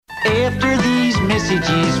After these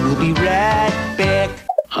messages, we'll be right back.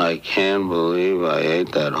 I can't believe I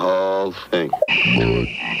ate that whole thing.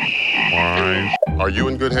 Are you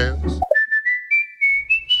in good hands?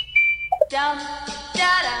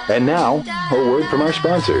 And now, a word from our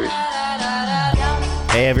sponsors.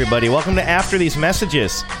 Hey, everybody. Welcome to After These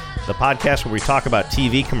Messages, the podcast where we talk about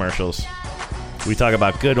TV commercials. We talk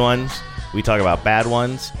about good ones, we talk about bad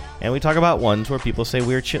ones, and we talk about ones where people say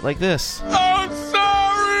weird shit like this. I'm sorry!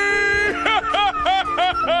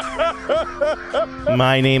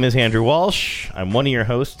 My name is Andrew Walsh. I'm one of your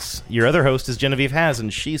hosts. Your other host is Genevieve Has,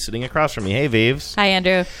 and she's sitting across from me. Hey, Vives. Hi,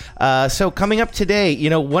 Andrew. So coming up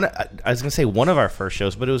today, I was going to say one of our first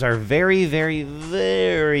shows, but it was our very, very,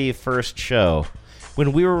 very first show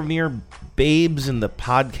when we were mere babes in the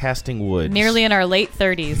podcasting woods. Nearly in our late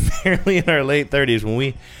 30s. Nearly in our late 30s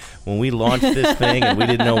when we launched this thing and we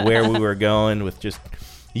didn't know where we were going with just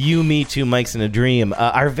you, me, two mics, and a dream.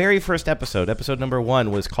 Our very first episode number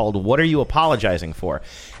 1, was called What Are You Apologizing For?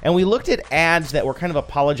 And we looked at ads that were kind of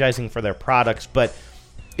apologizing for their products, but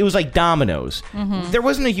it was like Domino's. Mm-hmm. There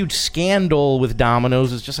wasn't a huge scandal with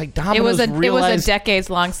Domino's. It's just like Domino's realized... It was a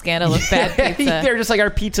decades-long scandal of bad pizza. They're just like, our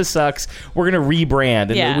pizza sucks. We're going to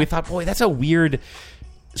rebrand. And we thought, boy, that's a weird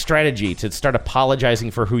strategy to start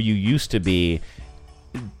apologizing for who you used to be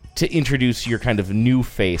to introduce your kind of new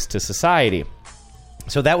face to society.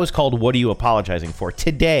 So that was called What Are You Apologizing For?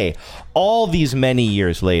 Today, all these many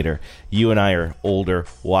years later, you and I are older,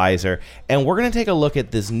 wiser, and we're going to take a look at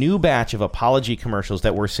this new batch of apology commercials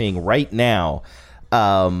that we're seeing right now.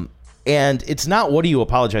 And it's not what are you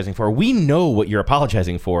apologizing for? We know what you're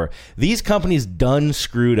apologizing for. These companies done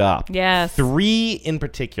screwed up. Yes. 3 in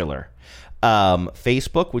particular.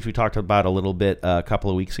 Facebook, which we talked about a little bit a couple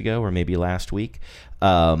of weeks ago, or maybe last week.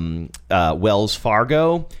 Wells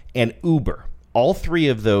Fargo, and Uber. All 3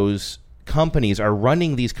 of those companies are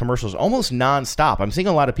running these commercials almost nonstop. I'm seeing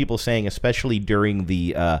a lot of people saying, especially during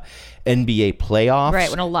the NBA playoffs, right,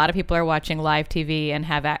 when a lot of people are watching live TV and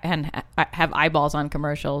have eyeballs on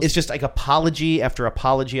commercials. It's just like apology after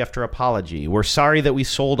apology after apology. We're sorry that we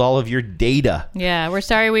sold all of your data. Yeah, we're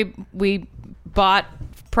sorry we bought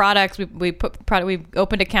products. We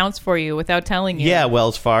opened accounts for you without telling you. Yeah,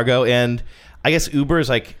 Wells Fargo, and I guess Uber is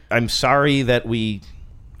like, I'm sorry that we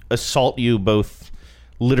assault you both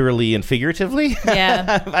literally and figuratively.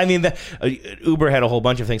 Yeah. I mean, Uber had a whole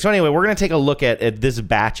bunch of things. So anyway, we're going to take a look at this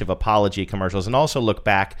batch of apology commercials and also look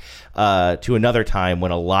back to another time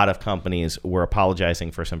when a lot of companies were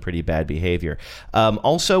apologizing for some pretty bad behavior.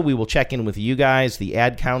 Also, we will check in with you guys, the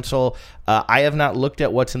Ad Council. I have not looked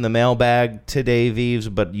at what's in the mailbag today, Vives,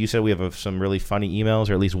 but you said we have some really funny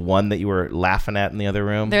emails, or at least one that you were laughing at in the other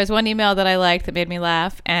room. There's one email that I liked that made me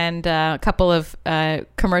laugh, and a couple of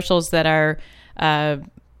commercials that are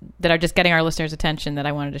just getting our listeners' attention that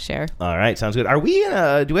I wanted to share. All right, sounds good. Are we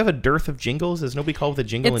in do we have a dearth of jingles? Has nobody called with a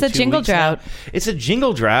jingle in 2 weeks? It's a jingle drought. Now? It's a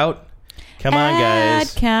jingle drought. Come on, guys.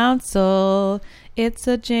 Ad Council. It's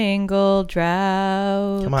a jingle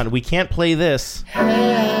drought. Come on, we can't play this.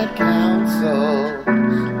 Ad Council,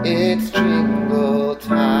 it's jingle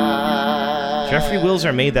time. Jeffrey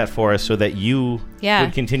Wilser made that for us so that you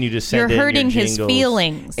would continue to send in your You're hurting his jingles.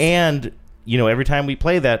 feelings. And every time we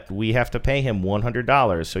play that, we have to pay him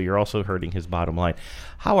 $100. So you're also hurting his bottom line.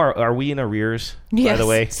 How are we in arrears, by the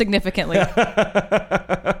way? Significantly.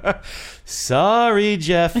 Sorry,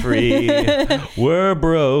 Jeffrey. We're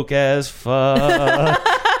broke as fuck.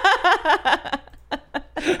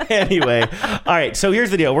 Anyway, all right, so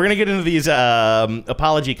here's the deal. We're going to get into these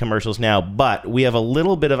apology commercials now, but we have a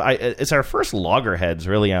little bit of... it's our first loggerheads,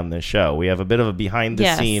 really, on this show. We have a bit of a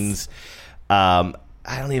behind-the-scenes...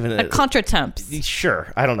 I don't even... A contretemps.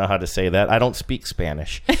 Sure. I don't know how to say that. I don't speak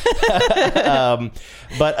Spanish.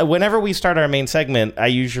 But whenever we start our main segment,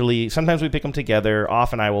 sometimes we pick them together.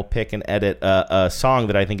 Often I will pick and edit a song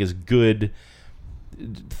that I think is good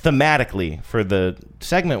thematically for the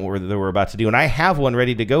segment that we're about to do. And I have one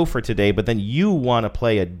ready to go for today, but then you want to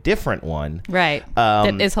play a different one. Right.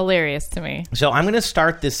 That is hilarious to me. So I'm going to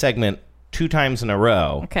start this segment 2 times in a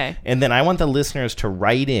row. Okay. And then I want the listeners to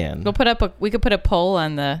write in. We could put a poll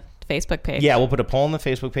on the Facebook page. Yeah, we'll put a poll on the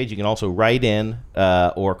Facebook page. You can also write in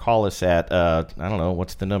or call us at, I don't know,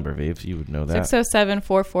 what's the number, Vives? You would know that.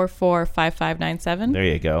 607-444-5597. There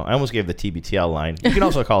you go. I almost gave the TBTL line. You can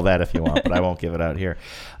also call that if you want, but I won't give it out here.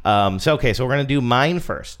 So we're going to do mine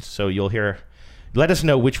first. So you'll hear... Let us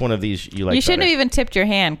know which one of these you like. You shouldn't better. have even tipped your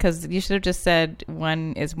hand, because you should have just said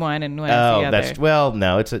one is one and one is the other.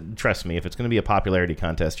 No. Trust me. If it's going to be a popularity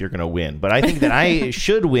contest, you're going to win. But I think that I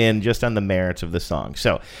should win just on the merits of the song.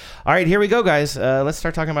 So, all right, here we go, guys. Let's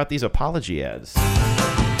start talking about these apology ads.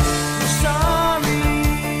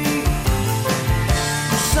 Sorry,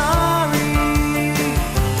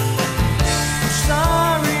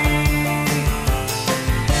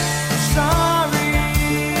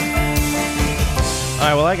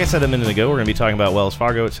 I said a minute ago, we're going to be talking about Wells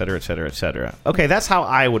Fargo, et cetera, et cetera, et cetera. Okay, that's how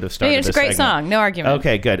I would have started It's this a great segment. song. No argument.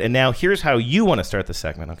 Okay, good. And now here's how you want to start the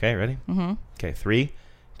segment. Okay, ready? Mm-hmm. Okay, 3,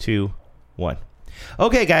 2, 1.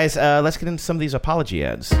 Okay, guys, let's get into some of these apology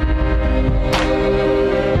ads. I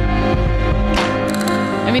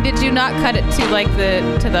mean, did you not cut it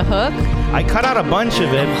to the hook? I cut out a bunch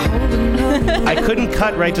of it. I couldn't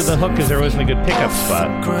cut right to the hook because there wasn't a good pickup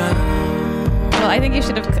spot. Well, I think you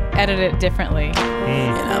should have edited it differently.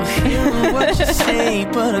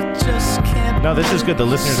 No, this is good. The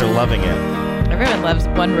listeners are loving it. Everyone loves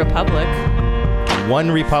One Republic. One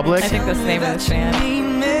Republic? I think that's the name of this band.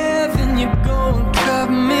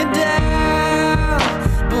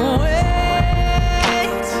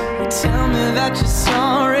 Tell me that you're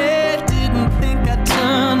sorry. Didn't think I'd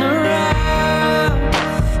turn around.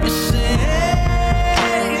 You say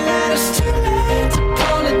that it's too late to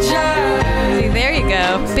apologize. See, there you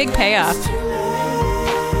go. Big payoff.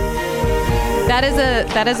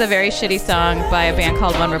 That is a very shitty song by a band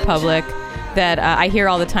called One Republic that I hear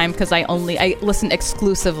all the time because I listen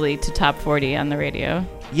exclusively to Top 40 on the radio.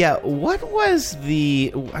 Yeah, what was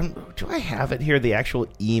do I have it here, the actual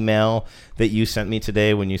email that you sent me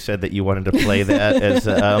today when you said that you wanted to play that as,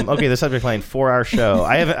 okay, the subject line, 4-hour show.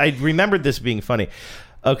 I remembered this being funny.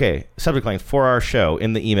 Okay, subject line, 4-hour show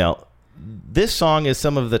in the email. This song is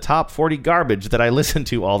some of the top 40 garbage that I listen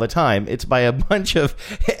to all the time. It's by a bunch of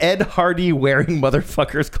Ed Hardy wearing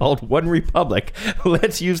motherfuckers called One Republic.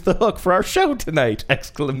 Let's use the hook for our show tonight! !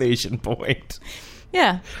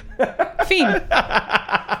 Yeah. Fiend.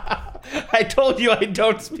 I told you I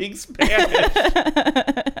don't speak Spanish.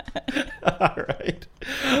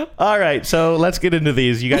 All right. So let's get into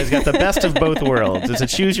these. You guys got the best of both worlds. It's a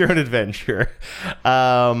choose your own adventure.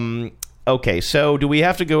 Okay, so do we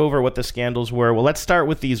have to go over what the scandals were? Well, let's start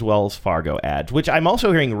with these Wells Fargo ads, which I'm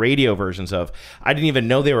also hearing radio versions of. I didn't even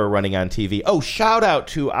know they were running on TV. Oh, shout out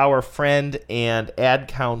to our friend and ad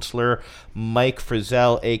counselor, Mike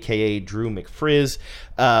Frizzell, a.k.a. Drew McFrizz.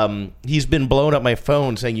 He's been blowing up my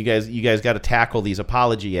phone saying, you guys got to tackle these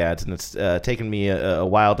apology ads, and it's taken me a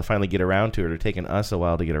while to finally get around to it, or taken us a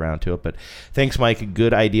while to get around to it. But thanks, Mike.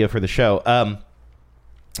 Good idea for the show.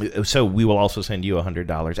 So we will also send you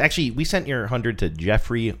 $100. Actually, we sent your 100 to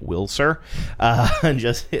Jeffrey Wilser, and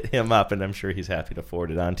just hit him up, and I'm sure he's happy to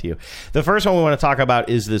forward it on to you. The first one we want to talk about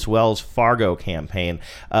is this Wells Fargo campaign.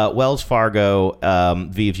 Wells Fargo,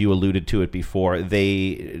 Viv, you alluded to it before.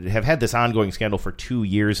 They have had this ongoing scandal for 2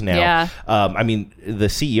 years now. Yeah. I mean, the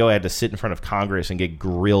CEO had to sit in front of Congress and get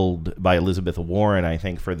grilled by Elizabeth Warren, I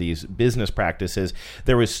think, for these business practices.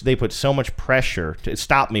 They put so much pressure to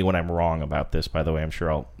stop me when I'm wrong about this, by the way. I'm sure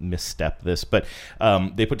I'll misstep this, but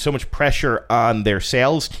they put so much pressure on their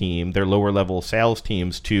sales team, their lower level sales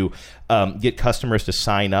teams, to get customers to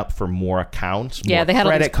sign up for more accounts, more they had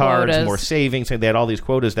credit cards, quotas. more savings, and they had all these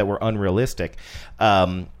quotas that were unrealistic.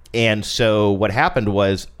 And so what happened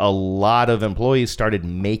was a lot of employees started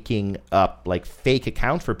making up like fake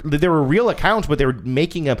accounts there were real accounts, but they were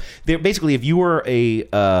making up. They're basically, if you were a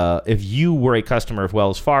customer of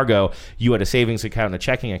Wells Fargo, you had a savings account and a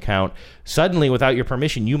checking account. Suddenly, without your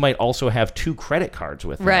permission, you might also have 2 credit cards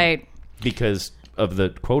with them, right? Because of the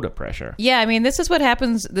quota pressure. Yeah, I mean, this is what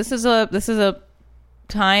happens. This is a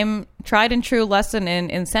time tried and true lesson in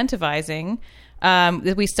incentivizing.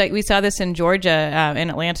 We saw this in Georgia, in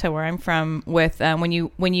Atlanta, where I'm from, with when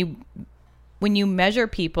you measure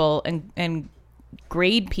people and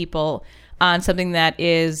grade people on something that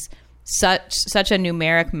is such a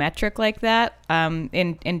numeric metric like that.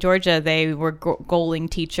 In Georgia, they were goaling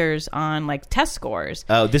teachers on like test scores.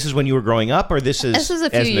 Oh, this is when you were growing up, or this is a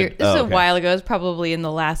few years. This is a while ago. It's probably in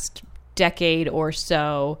the last decade or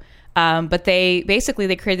so. But they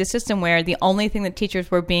created a system where the only thing that teachers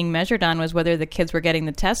were being measured on was whether the kids were getting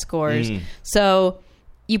the test scores. So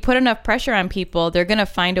you put enough pressure on people, they're going to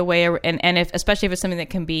find a way, and especially if it's something that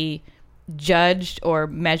can be judged or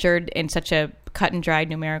measured in such a cut and dried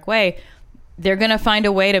numeric way, they're going to find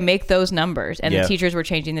a way to make those numbers. And the teachers were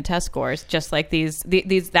changing the test scores, just like these.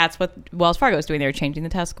 That's what Wells Fargo is doing. They were changing the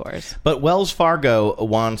test scores. But Wells Fargo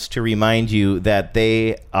wants to remind you that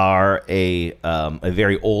they are a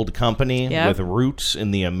very old company with roots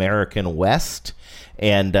in the American West.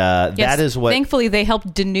 And that is what... Thankfully, they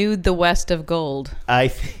helped denude the West of gold.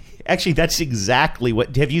 Actually, that's exactly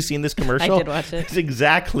what... Have you seen this commercial? I did watch it. It's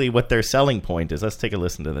exactly what their selling point is. Let's take a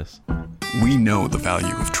listen to this. We know the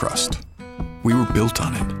value of trust. We were built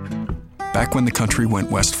on it. Back when the country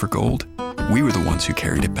went west for gold, we were the ones who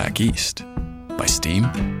carried it back east. By steam,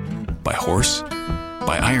 by horse,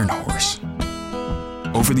 by iron horse.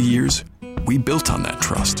 Over the years, we built on that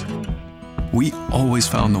trust. We always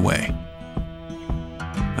found the way.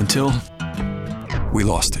 Until we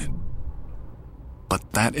lost it.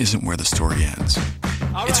 But that isn't where the story ends.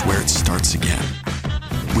 It's where it starts again.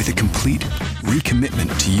 With a complete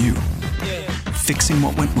recommitment to you. Fixing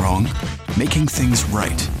what went wrong, making things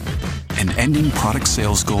right, and ending product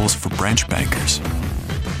sales goals for branch bankers.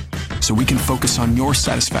 So we can focus on your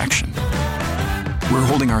satisfaction. We're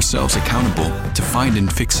holding ourselves accountable to find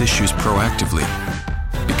and fix issues proactively.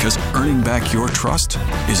 Because earning back your trust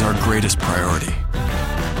is our greatest priority.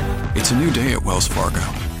 It's a new day at Wells Fargo,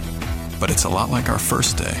 but it's a lot like our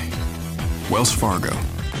first day. Wells Fargo,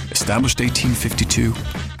 established 1852,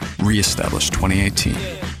 re-established 2018.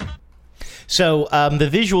 So the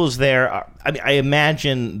visuals there, I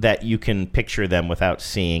imagine that you can picture them without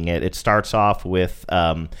seeing it. It starts off with,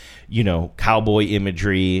 cowboy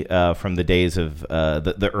imagery from the days of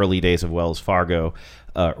the early days of Wells Fargo,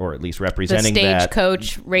 or at least representing the that.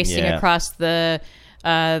 stagecoach racing across the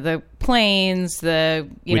plains,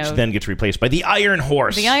 which then gets replaced by the Iron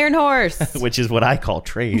Horse. The Iron Horse. Which is what I call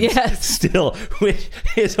trains. Yes. Still, which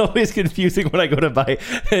is always confusing when I go to buy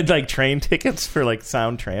train tickets for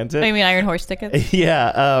Sound Transit. You mean Iron Horse tickets?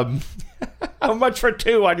 Yeah. How much for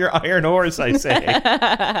 2 on your Iron Horse, I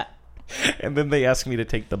say. And then they ask me to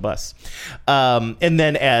take the bus. And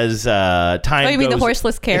then as time goes... Oh, you mean the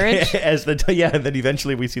horseless carriage? And then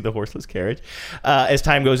eventually we see the horseless carriage. As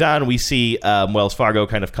time goes on, we see Wells Fargo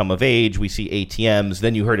kind of come of age. We see ATMs.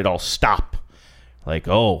 Then you heard it all stop.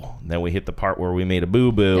 Then we hit the part where we made a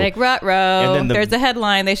boo-boo. Ruh-roh. And then there's a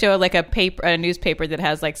headline. They show a newspaper that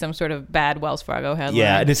has some sort of bad Wells Fargo headline.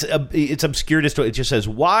 Yeah, and it's obscure. It just says,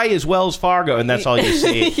 "Why is Wells Fargo?" And that's all you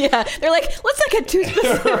see. Yeah, they're like, let's not get too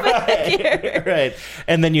specific here. Right.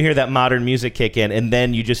 And then you hear that modern music kick in, and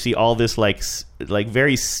then you just see all this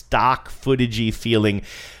very stock footagey feeling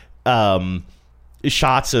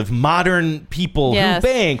shots of modern people who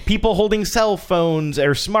bank, people holding cell phones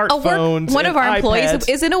or smartphones. One of our employees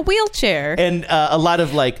is in a wheelchair, and a lot lot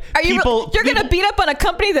of people. You're going to beat up on a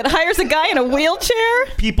company that hires a guy in a wheelchair?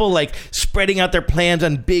 People spreading out their plans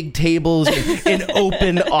on big tables in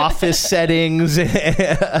open office settings.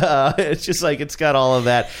 It's just it's got all of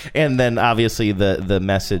that, and then obviously the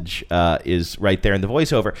message is right there in the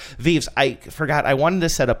voiceover. Vives, I forgot. I wanted to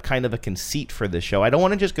set up kind of a conceit for this show. I don't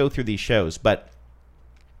want to just go through these shows,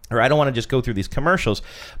 or I don't want to just go through these commercials,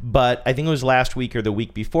 but I think it was last week or the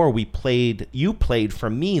week before you played for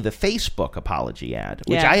me the Facebook apology ad,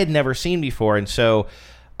 which I had never seen before. And so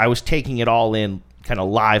I was taking it all in kind of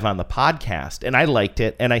live on the podcast, and I liked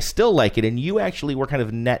it, and I still like it. And you actually were kind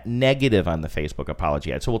of net negative on the Facebook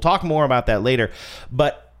apology ad. So we'll talk more about that later.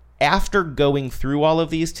 But after going through all of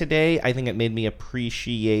these today, I think it made me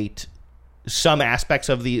appreciate some aspects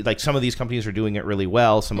of some of these companies are doing it really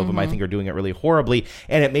well. Some of them I think are doing it really horribly.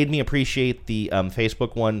 And it made me appreciate the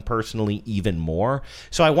Facebook one personally even more.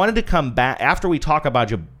 So I wanted to come back after we talk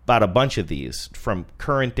about a bunch of these from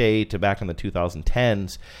current day to back in the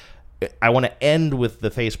 2010s. I want to end with the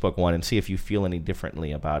Facebook one and see if you feel any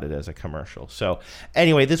differently about it as a commercial. So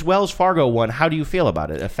anyway, this Wells Fargo one, how do you feel about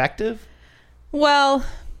it? Effective? Well,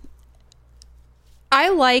 I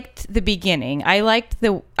liked the beginning. I liked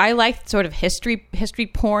sort of history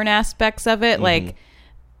porn aspects of it,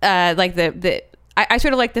 I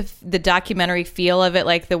sort of like the documentary feel of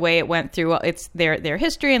it, the way it went through it's their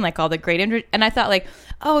history and all the great and I thought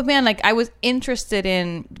oh man, I was interested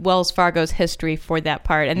in Wells Fargo's history for that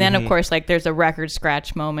part, and then of course there's a record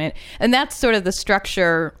scratch moment, and that's sort of the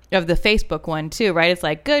structure of the Facebook one too, right? It's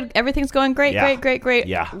good, everything's going great, great.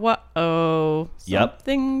 Yeah.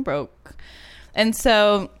 Something broke. And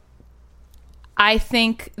so I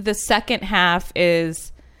think the second half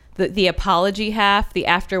is the apology half, the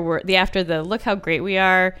after the look how great we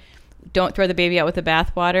are, don't throw the baby out with the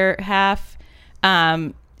bathwater half,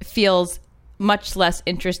 feels much less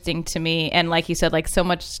interesting to me. And like you said, so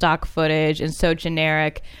much stock footage and so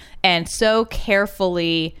generic and so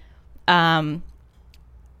carefully, pretty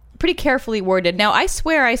carefully worded. Now, I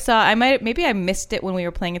swear maybe I missed it when we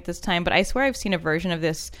were playing it this time, but I swear I've seen a version of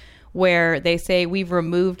this where they say we've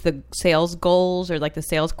removed the sales goals or the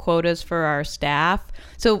sales quotas for our staff.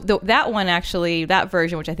 So that one actually, that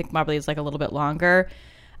version, which I think probably is a little bit longer,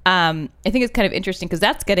 I think it's kind of interesting because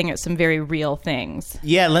that's getting at some very real things.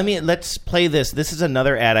 Yeah, let's play this. This is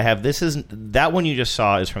another ad I have. That one you just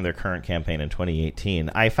saw is from their current campaign in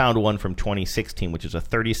 2018. I found one from 2016, which is a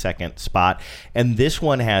 30-second spot, and this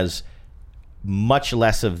one has much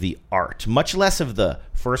less of the art, much less of the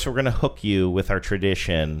first we're going to hook you with our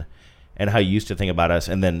tradition, and how you used to think about us,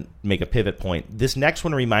 and then make a pivot point. This next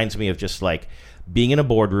one reminds me of just like being in a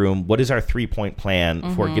boardroom. What is our 3-point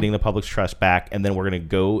plan for getting the public's trust back? And then we're going to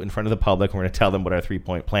go in front of the public. We're going to tell them what our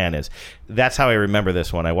 3-point plan is. That's how I remember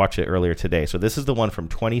this one. I watched it earlier today. So this is the one from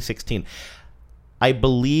 2016. I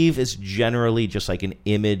believe is generally just like an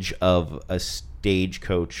image of a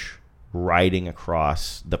stagecoach riding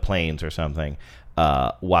across the plains or something,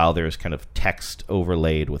 while there's kind of text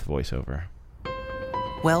overlaid with voiceover.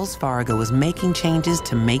 Wells Fargo is making changes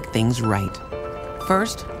to make things right.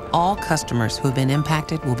 First, all customers who have been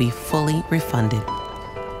impacted will be fully refunded.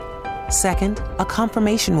 Second, a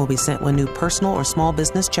confirmation will be sent when new personal or small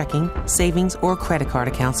business checking, savings, or credit card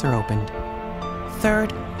accounts are opened.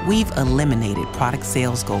 Third, we've eliminated product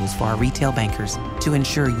sales goals for our retail bankers to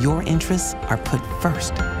ensure your interests are put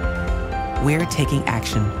first. We're taking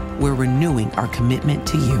action. We're renewing our commitment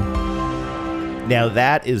to you. Now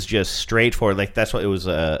that is just straightforward. Like that's what it was,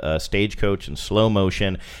 a stagecoach in slow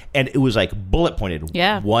motion, and it was like bullet pointed.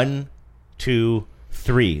 Yeah. 1, 2,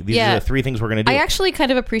 3. These are the 3 things we're going to do. I actually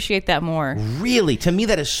kind of appreciate that more. Really, to me,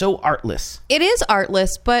 that is so artless. It is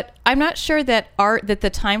artless, but I'm not sure that that the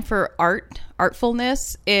time for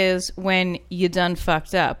artfulness is when you done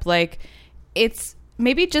fucked up. Like, it's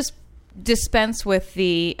maybe just dispense with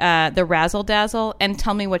the razzle dazzle and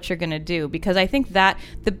tell me what you're going to do, because I think that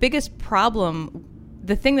the biggest problem,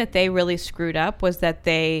 the thing that they really screwed up was that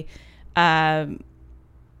they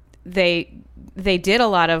did a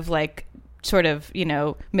lot of like sort of, you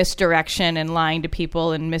know, misdirection and lying to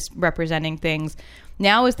people and misrepresenting things.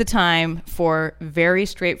 Now is the time for very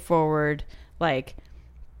straightforward, like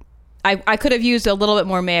I could have used a little bit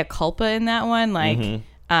more mea culpa in that one, like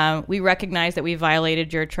we recognize that we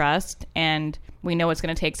violated your trust, and we know it's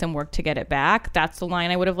going to take some work to get it back. That's the line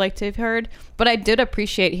I would have liked to have heard. But I did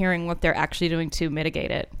appreciate hearing what they're actually doing to mitigate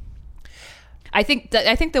it. I think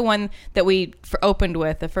the one that we opened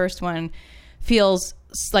with, the first one, feels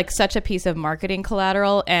like such a piece of marketing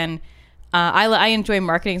collateral. And I enjoy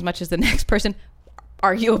marketing as much as the next person,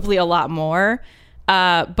 arguably a lot more.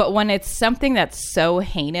 But when it's something that's so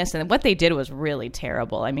heinous, and what they did was really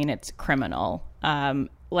terrible. I mean, it's criminal.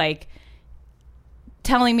 Like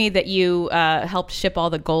telling me that you helped ship all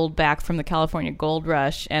the gold back from the California gold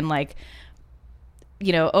rush, and like,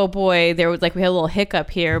 you know, oh boy, we had a little hiccup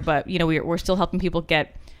here, but you know, we're still helping people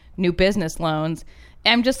get new business loans.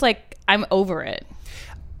 And I'm just like, I'm over it.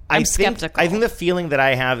 I'm skeptical. I think the feeling that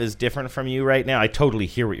I have is different from you right now. I totally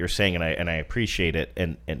hear what you're saying, and I appreciate it,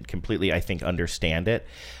 and completely, I think, understand it.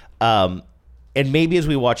 And maybe as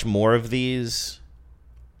we watch more of these,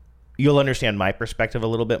 you'll understand my perspective a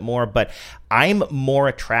little bit more, but I'm more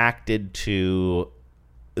attracted to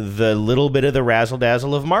the little bit of the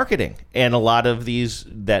razzle-dazzle of marketing. And a lot of these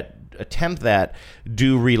that attempt that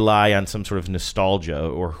do rely on some sort of nostalgia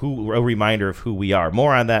or a reminder of who we are.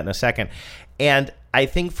 More on that in a second. And I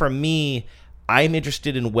think for me, I'm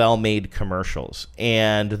interested in well-made commercials.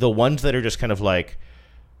 And the ones that are just kind of like,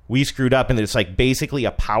 we screwed up, and it's like basically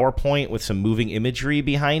a PowerPoint with some moving imagery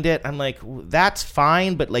behind it. I'm like, that's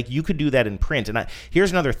fine, but like you could do that in print. And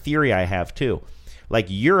here's another theory I have too. Like,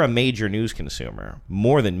 you're a major news consumer,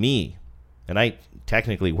 more than me, and I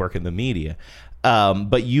technically work in the media.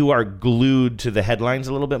 But you are glued to the headlines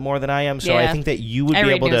a little bit more than I am. So I think that you would be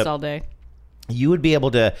able to all day. You would be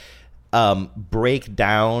able to break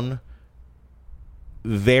down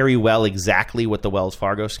very well exactly what the Wells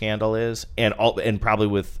Fargo scandal is, and probably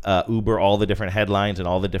with Uber, all the different headlines and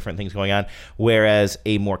all the different things going on. Whereas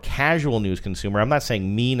a more casual news consumer, I'm not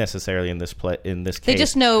saying me necessarily in this case, they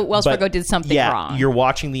just know Wells Fargo did something wrong. You're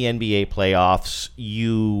watching the NBA playoffs.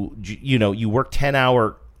 You work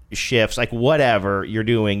 10-hour shifts, like whatever you're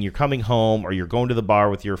doing, you're coming home or you're going to the bar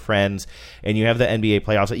with your friends, and you have the NBA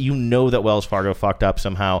playoffs. You know that Wells Fargo fucked up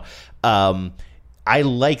somehow. I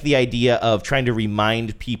like the idea of trying to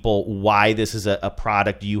remind people why this is a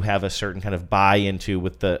product you have a certain kind of buy into,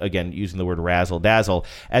 with again, using the word razzle dazzle,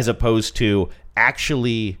 as opposed to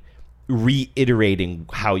actually reiterating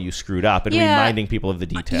how you screwed up and reminding people of the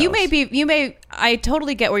details. I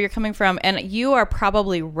totally get where you're coming from, and you are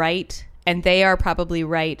probably right, and they are probably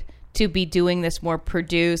right to be doing this more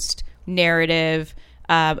produced narrative,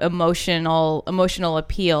 emotional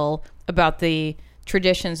appeal about the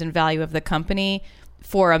traditions and value of the company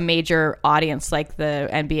for a major audience like the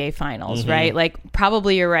NBA finals, right? Like,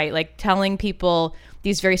 probably you're right. Like, telling people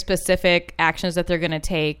these very specific actions that they're going to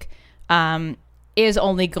take is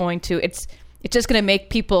only going to, it's just going to make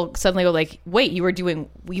people suddenly go like, wait, you weren't doing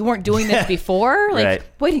this before? Like, right.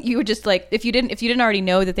 Wait, you were just like, if you didn't already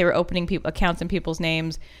know that they were opening accounts in people's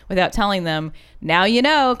names without telling them, now you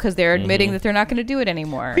know, because they're admitting that they're not going to do it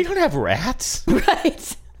anymore. We don't have rats.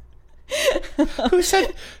 Right. Who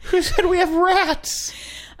said we have rats?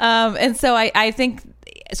 And so I think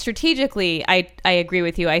strategically, I agree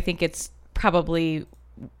with you. I think it's probably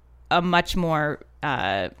a much more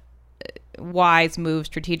wise move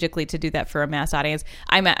strategically to do that for a mass audience.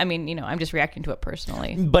 I'm just reacting to it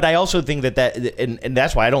personally. But I also think that and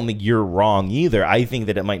that's why I don't think you're wrong either. I think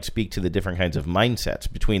that it might speak to the different kinds of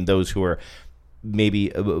mindsets between those who are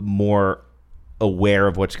maybe more aware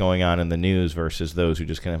of what's going on in the news versus those who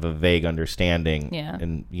just kind of have a vague understanding. Yeah.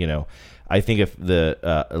 And, I think if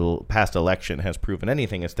the past election has proven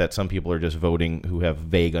anything, it's that some people are just voting who have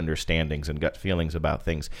vague understandings and gut feelings about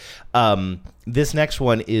things. This next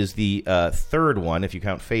one is the third one, if you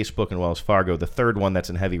count Facebook and Wells Fargo. The third one that's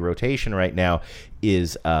in heavy rotation right now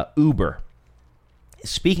is Uber.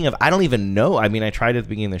 Speaking of, I don't even know. I mean, I tried at the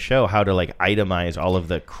beginning of the show how to itemize all of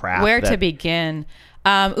the crap. Where to begin?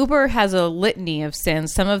 Uber has a litany of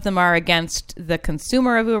sins. Some of them are against the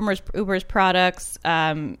consumer of Uber's products,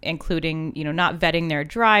 including not vetting their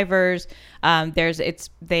drivers.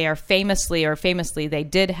 They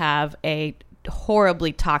did have a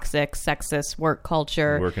horribly toxic, sexist work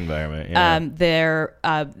culture, work environment.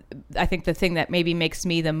 Yeah. I think the thing that maybe makes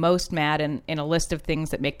me the most mad, in a list of things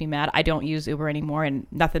that make me mad, I don't use Uber anymore, and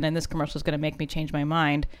nothing in this commercial is going to make me change my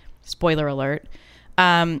mind. Spoiler alert.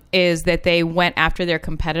 Is that they went after their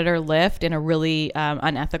competitor Lyft in a really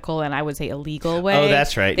unethical and I would say illegal way. Oh,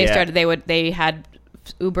 that's right. They had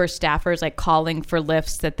Uber staffers calling for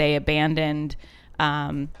Lyfts that they abandoned.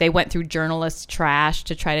 They went through journalists' trash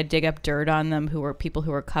to try to dig up dirt on them, who were people who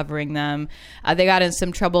were covering them. They got in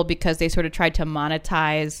some trouble because they sort of tried to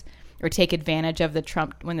monetize or take advantage of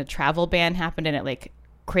when the travel ban happened, and it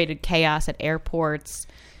created chaos at airports.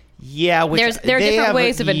 Yeah, there are different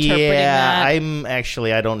ways of interpreting that. I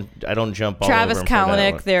don't jump all Travis over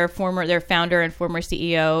Kalanick, their founder and former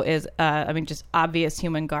CEO, is just obvious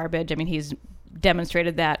human garbage. I mean, he's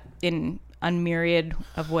demonstrated that in a myriad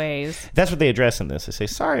of ways. That's what they address in this. They say,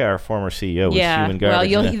 "Sorry, our former CEO was human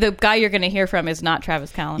garbage." Well, the guy you're going to hear from is not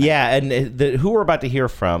Travis Kalanick. Yeah, and who we're about to hear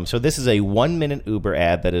from. So this is a 1-minute Uber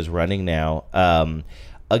ad that is running now.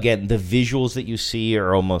 Again, the visuals that you see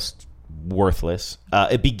are almost worthless.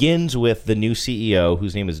 It begins with the new CEO,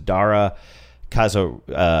 whose name is Dara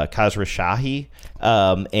Khosrowshahi,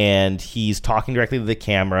 and he's talking directly to the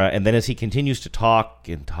camera. And then as he continues to talk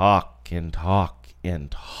and talk and talk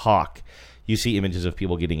and talk, you see images of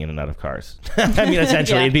people getting in and out of cars. I mean,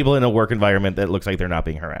 essentially, and people in a work environment that looks like they're not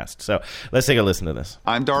being harassed. So let's take a listen to this.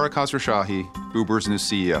 I'm Dara Khosrowshahi, Uber's new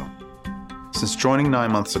CEO. Since joining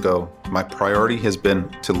 9 months ago, my priority has been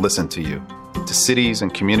to listen to you, to cities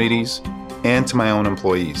and communities, and to my own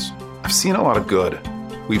employees. I've seen a lot of good.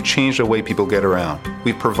 We've changed the way people get around.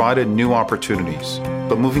 We've provided new opportunities.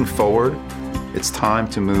 But moving forward, it's time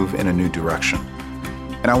to move in a new direction.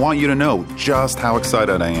 And I want you to know just how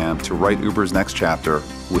excited I am to write Uber's next chapter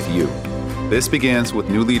with you. This begins with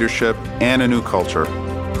new leadership and a new culture,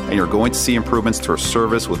 and you're going to see improvements to our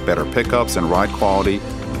service with better pickups and ride quality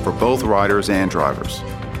for both riders and drivers.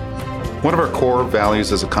 One of our core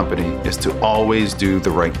values as a company is to always do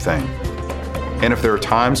the right thing. And if there are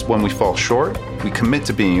times when we fall short, we commit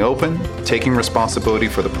to being open, taking responsibility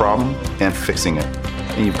for the problem, and fixing it.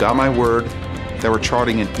 And you've got my word that we're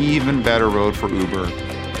charting an even better road for Uber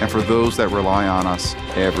and for those that rely on us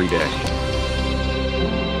every day.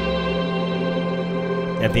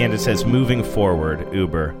 At the end, it says, "Moving forward,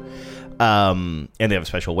 Uber." And they have a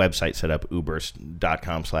special website set up,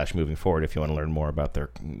 ubers.com/moving forward, if you want to learn more about their,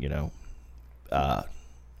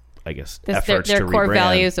 efforts their to core rebrand.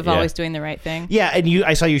 values of always doing the right thing. Yeah, and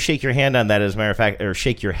I saw you shake your hand on that, as a matter of fact, or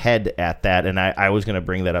shake your head at that, and I was going to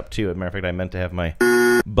bring that up too. As a matter of fact, I meant to have my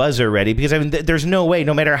buzzer ready, because there's no way,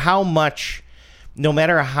 no matter how much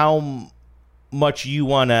you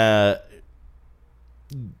want to,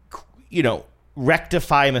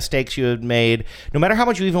 rectify mistakes you had made, no matter how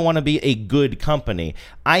much you even want to be a good company,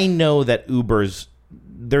 I know that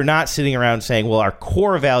they're not sitting around saying, well, our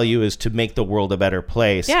core value is to make the world a better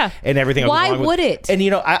place. Yeah. And everything. Why would it? And,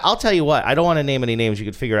 I'll tell you what, I don't want to name any names. You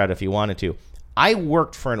could figure out if you wanted to. I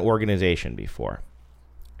worked for an organization before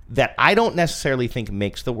that I don't necessarily think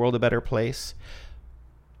makes the world a better place,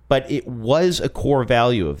 but it was a core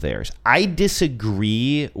value of theirs. I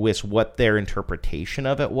disagree with what their interpretation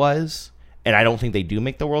of it was, and I don't think they do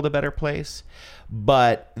make the world a better place,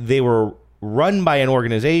 but they were run by an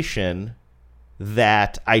organization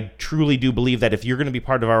that I truly do believe that if you're going to be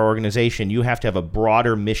part of our organization, you have to have a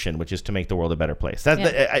broader mission, which is to make the world a better place.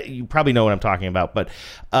 You probably know what I'm talking about, but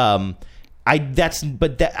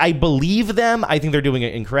I believe them. I think they're doing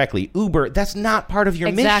it incorrectly. Uber, that's not part of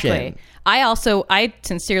your mission. I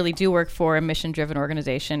sincerely do work for a mission-driven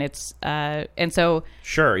organization. It's and so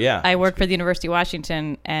sure, yeah. I work for the University of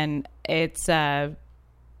Washington, and it's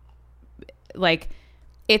like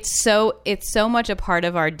it's so much a part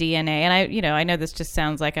of our DNA. And I know this just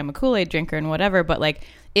sounds like I'm a Kool-Aid drinker and whatever, but like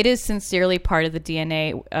it is sincerely part of the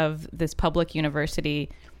DNA of this public university.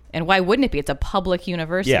 And why wouldn't it be? It's a public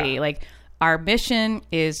university. Yeah. Like our mission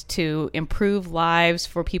is to improve lives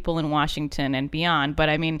for people in Washington and beyond. But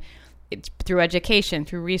I mean, it's through education,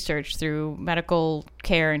 through research, through medical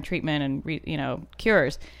care and treatment and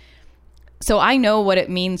cures. So I know what it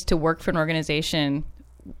means to work for an organization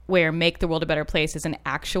where make the world a better place is an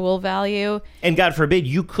actual value. And God forbid,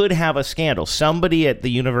 you could have a scandal. Somebody at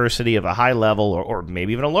the university of a high level or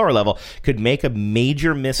maybe even a lower level could make a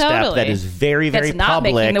major misstep that is very, very That's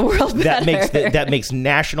public. not making the world better. That makes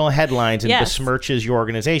national headlines and besmirches your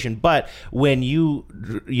organization. But when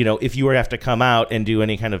if you were to have to come out and do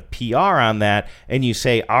any kind of PR on that and you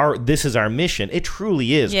say, this is our mission, it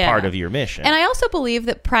truly is part of your mission. And I also believe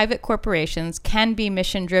that private corporations can be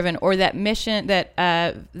mission driven, or that mission that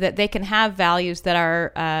they can have values that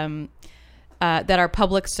are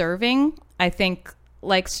public serving. I think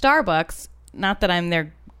like Starbucks, not that I'm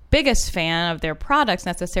their biggest fan of their products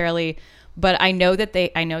necessarily, but I know that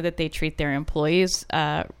they treat their employees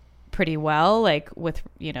pretty well, like with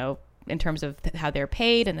in terms of how they're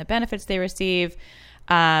paid and the benefits they receive.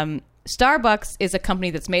 Starbucks is a company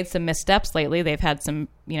that's made some missteps lately. They've had some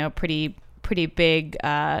pretty big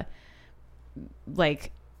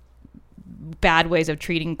like bad ways of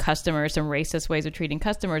treating customers, some racist ways of treating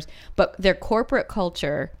customers, but their corporate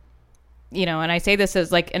culture, and I say this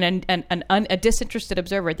as like a disinterested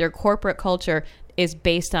observer, their corporate culture is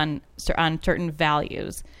based on certain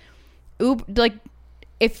values. Uber, like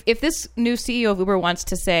if this new CEO of Uber wants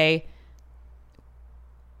to say,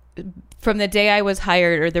 from the day I was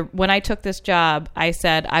hired or when I took this job, I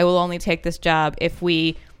said, I will only take this job if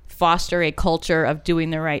we foster a culture of doing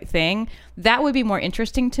the right thing, that would be more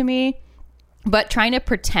interesting to me. But trying to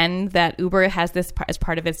pretend that Uber has this as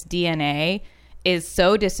part of its DNA is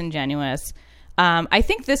so disingenuous. I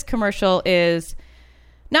think this commercial is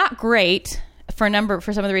not great for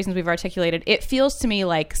some of the reasons we've articulated. It feels to me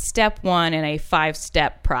like step one in a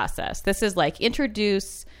 5-step process. This is like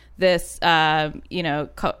introduce this, Khosrow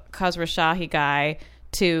Shahi guy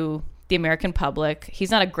to the American public.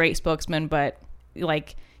 He's not a great spokesman, but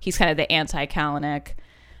like he's kind of the anti-Kalanick.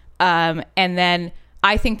 And then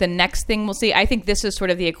I think the next thing we'll see, I think this is sort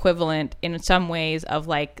of the equivalent in some ways of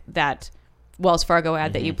like that Wells Fargo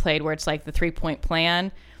ad that you played where it's like the 3-point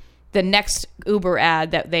plan. The next Uber ad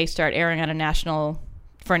that they start airing on a national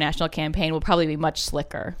campaign will probably be much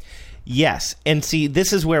slicker. Yes. And see,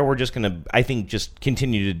 this is where we're just going to, I think, just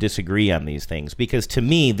continue to disagree on these things, because to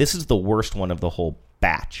me, this is the worst one of the whole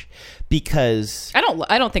batch, because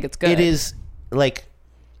I don't think it's good.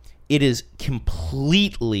 It is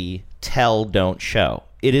completely tell, don't show.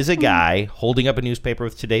 It is a guy holding up a newspaper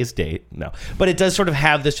with today's date. No. But it does sort of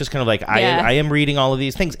have this just kind of like, I am reading all of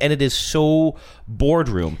these things, and it is so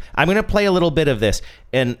boardroom. I'm going to play a little bit of this,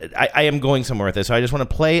 and I am going somewhere with this, so I just want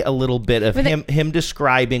to play a little bit of him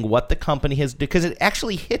describing what the company has, because it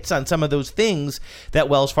actually hits on some of those things that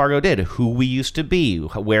Wells Fargo did, who we used to be,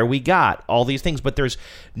 where we got, all these things, but there's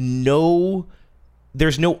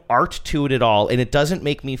no art to it at all, and it doesn't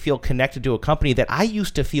make me feel connected to a company that I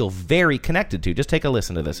used to feel very connected to. Just take a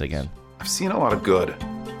listen to this again. I've seen a lot of good.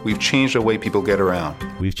 We've changed the way people get around.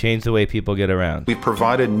 We've changed the way people get around. We've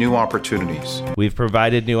provided new opportunities.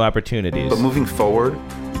 But moving forward,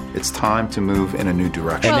 it's time to move in a new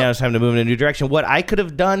direction. And now it's time to move in a new direction. What I could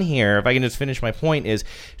have done here, if I can just finish my point, is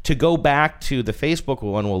to go back to the Facebook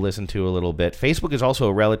one we'll listen to a little bit. Facebook is also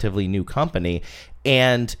a relatively new company,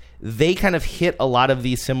 and they kind of hit a lot of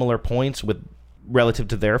these similar points with relative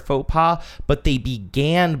to their faux pas, but they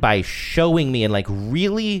began by showing me and like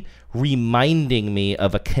really reminding me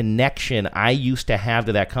of a connection I used to have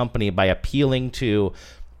to that company by appealing to,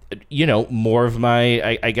 more of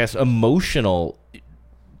my, I guess, emotional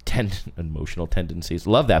tendencies.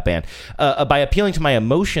 Love that band. By appealing to my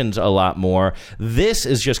emotions a lot more. This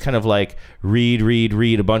is just kind of like read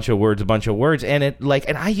a bunch of words, and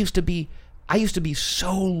I used to be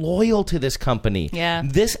so loyal to this company. Yeah.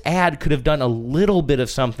 This ad could have done a little bit of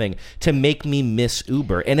something to make me miss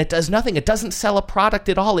Uber, and it does nothing. It doesn't sell a product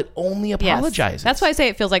at all. It only apologizes. Yes. That's why I say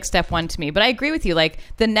it feels like step one to me. But I agree with you. Like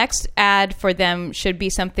the next ad for them should be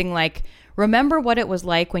something like, remember what it was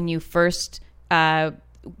like when you first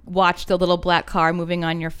watched the little black car moving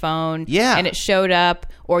on your phone, and it showed up,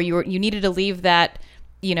 or you needed to leave that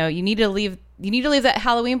you need to leave that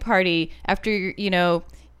Halloween party after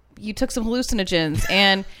you took some hallucinogens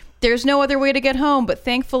and there's no other way to get home, but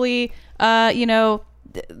thankfully the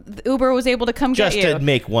Uber was able to come just get you. To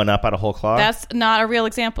make one up out of whole cloth. That's not a real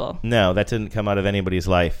example. No, that didn't come out of anybody's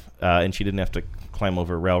life, and she didn't have to climb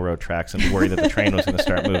over railroad tracks and worry that the train was going to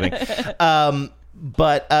start moving.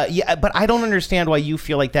 But I don't understand why you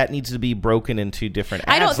feel like that needs to be broken into different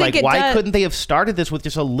ads. I don't think why couldn't they have started this with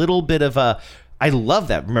just a little bit of a... I love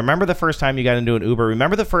that. Remember the first time you got into an Uber?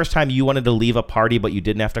 Remember the first time you wanted to leave a party but you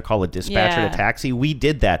didn't have to call a dispatch or a taxi? We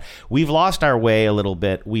did that. We've lost our way a little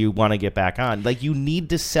bit. We want to get back on. Like, you need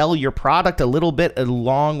to sell your product a little bit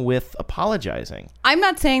along with apologizing. I'm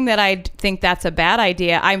not saying that I think that's a bad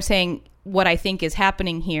idea. I'm saying what I think is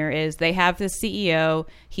happening here is they have this CEO.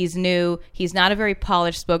 He's new. He's not a very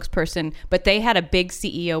polished spokesperson, but they had a big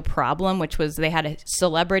CEO problem, which was they had a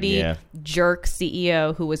celebrity jerk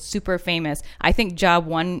CEO who was super famous. I think job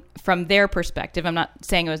one from their perspective, I'm not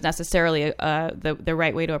saying it was necessarily the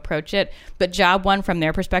right way to approach it, but job one from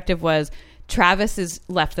their perspective was Travis has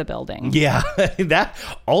left the building. Yeah, that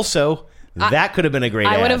also... That could have been a great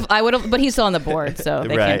ad. I would have, but he's still on the board, so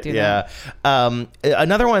they can't do that.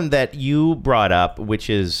 Another one that you brought up, which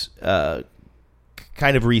is kind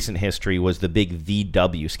of recent history, was the big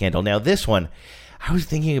VW scandal. Now, this one, I was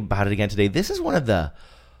thinking about it again today. This is one of the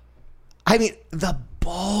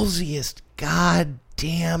ballsiest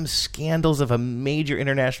goddamn scandals of a major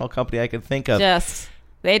international company I could think of.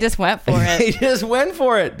 They just went for it. They just went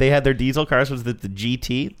for it. They had their diesel cars. Was it the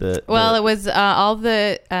GT? It was all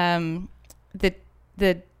the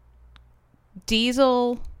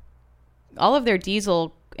diesel, all of their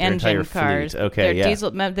diesel engine cars. Fleet. Okay,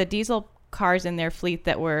 the diesel cars in their fleet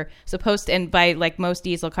that were supposed to, and by like most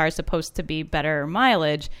diesel cars supposed to be better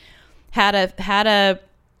mileage, had a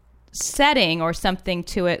setting or something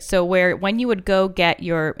to it, so where when you would go get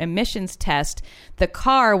your emissions test, the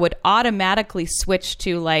car would automatically switch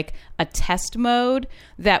to like a test mode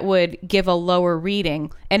that would give a lower reading,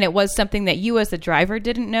 and it was something that you as the driver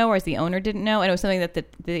didn't know or as the owner didn't know, and it was something that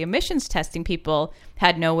the emissions testing people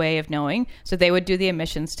had no way of knowing. So they would do the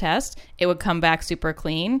emissions test, it would come back super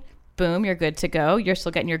clean, boom, you're good to go, you're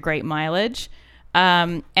still getting your great mileage,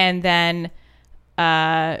 and then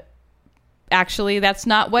actually, that's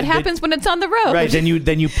not what happens when it's on the road. Right. Then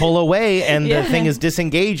you pull away and the thing is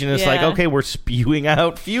disengaged and it's like, okay, we're spewing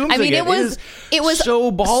out fumes. I mean, again. it was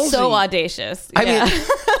so ballsy, so audacious. I mean,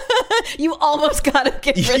 you almost got to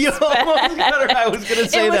give respect. I was going to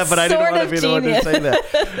say that, but I didn't want to be the one to say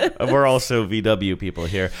that. We're also VW people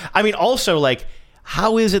here. I mean, also, like,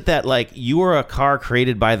 how is it that, like, you are a car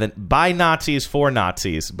created by Nazis for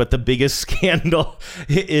Nazis, but the biggest scandal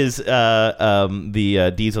is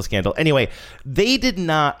the diesel scandal? Anyway, they did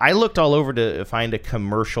not. I looked all over to find a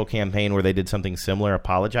commercial campaign where they did something similar,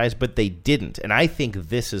 apologize, but they didn't. And I think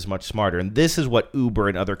this is much smarter. And this is what Uber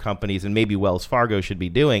and other companies and maybe Wells Fargo should be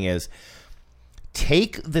doing: is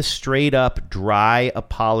take the straight up dry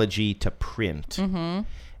apology to print. Mm-hmm.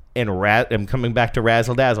 And I'm coming back to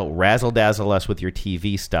razzle dazzle us with your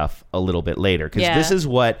TV stuff a little bit later, because this is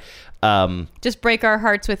what just break our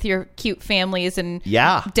hearts with your cute families and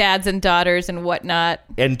dads and daughters and whatnot.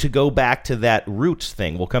 And to go back to that roots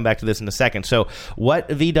thing, we'll come back to this in a second. So what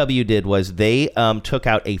VW did was they took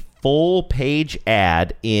out a full page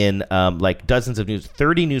ad in like dozens of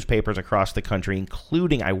 30 newspapers across the country,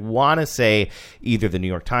 including, I want to say, either the New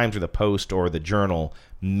York Times or the Post or the Journal,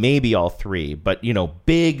 maybe all three, but,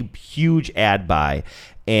 big, huge ad buy.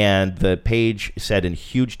 And the page said in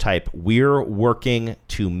huge type, "We're working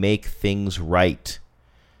to make things right."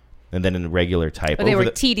 And then in regular type. But they were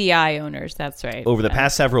TDI owners, that's right. Over the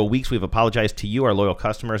past several weeks, we've apologized to you, our loyal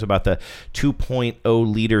customers, about the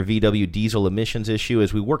 2.0-liter VW diesel emissions issue.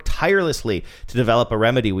 As we work tirelessly to develop a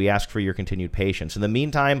remedy, we ask for your continued patience. In the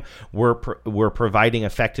meantime, we're providing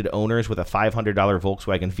affected owners with a $500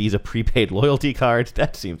 Volkswagen Visa prepaid loyalty card.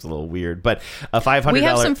 That seems a little weird, but a $500... We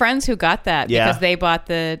have some friends who got that because they had bought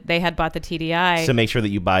the TDI. So make sure that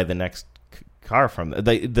you buy the next car from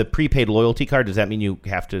the prepaid loyalty card. Does that mean you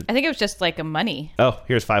have to? I think it was just like a money. Oh,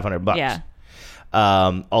 here's $500. Yeah.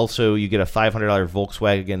 Also, you get a $500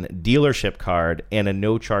 Volkswagen dealership card and a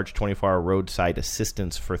no-charge 24-hour roadside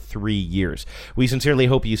assistance for 3 years. We sincerely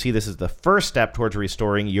hope you see this as the first step towards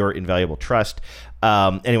restoring your invaluable trust.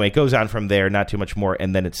 Anyway, it goes on from there, not too much more,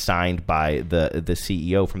 and then it's signed by the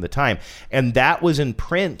CEO from the time. And that was in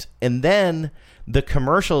print. And then the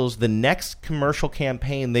commercials, the next commercial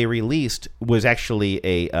campaign they released was actually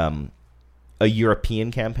a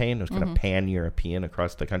European campaign. It was kind of pan-European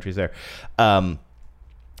across the countries there.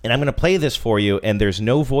 And I'm going to play this for you, and there's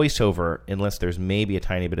no voiceover unless there's maybe a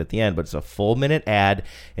tiny bit at the end, but it's a full minute ad.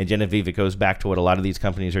 And Genevieve, it goes back to what a lot of these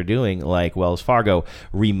companies are doing, like Wells Fargo,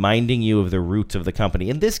 reminding you of the roots of the company.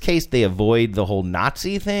 In this case, they avoid the whole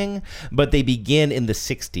Nazi thing, but they begin in the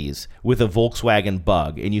 60s with a Volkswagen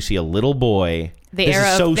Bug, and you see a little boy. The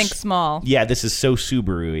era of Think Small. Yeah, this is so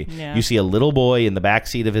Subaru-y. Yeah. You see a little boy in the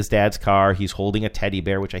backseat of his dad's car. He's holding a teddy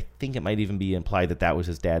bear, which I think it might even be implied that was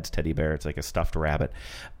his dad's teddy bear. It's like a stuffed rabbit.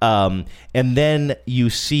 And then you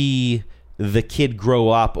see the kid grow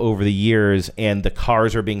up over the years, and the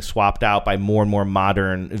cars are being swapped out by more and more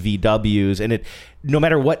modern VWs. And no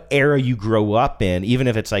matter what era you grow up in, even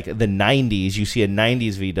if it's like the 90s, you see a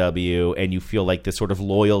 90s VW and you feel like this sort of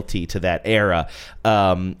loyalty to that era.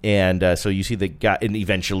 So you see the guy, and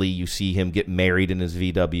eventually you see him get married in his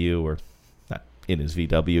VW, or not in his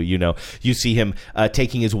VW, you see him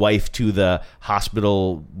taking his wife to the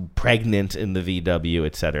hospital pregnant in the VW,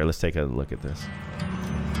 etc. Let's take a look at this.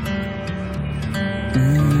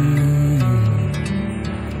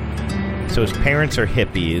 So his parents are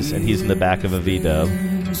hippies, and he's in the back of a VW.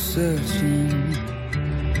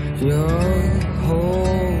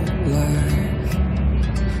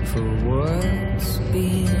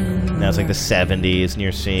 Now it's like the 70s, and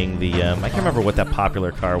you're seeing the... I can't remember what that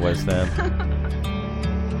popular car was then.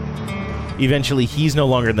 Eventually, he's no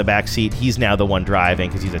longer in the back seat. He's now the one driving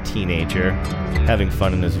because he's a teenager, having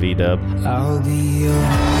fun in his VW. I'll be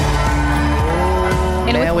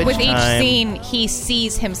And with each scene, he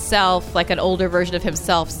sees himself, like an older version of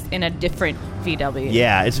himself, in a different VW.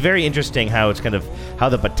 Yeah, it's very interesting how it's kind of how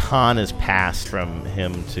the baton is passed from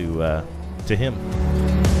him to him.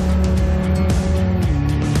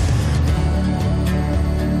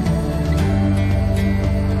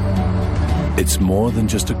 It's more than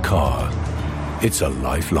just a car. It's a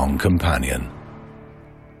lifelong companion.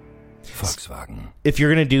 Volkswagen. If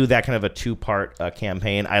you're going to do that kind of a two-part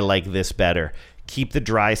campaign, I like this better. Keep the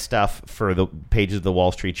dry stuff for the pages of the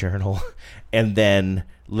Wall Street Journal, and then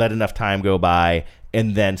let enough time go by,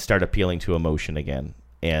 and then start appealing to emotion again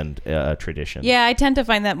and tradition. Yeah, I tend to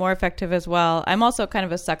find that more effective as well. I'm also kind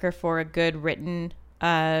of a sucker for a good written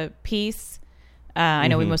piece. I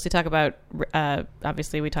know we mostly talk about,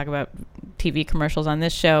 obviously we talk about TV commercials on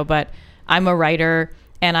this show, but I'm a writer,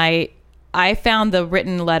 and I found the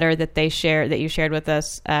written letter that you shared with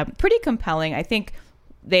us pretty compelling. I think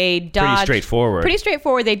they dodged pretty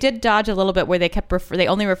straightforward. They did dodge a little bit where they kept they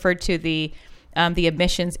only referred to the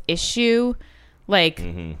emissions issue, like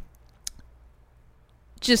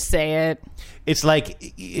just say it. It's like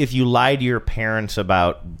if you lie to your parents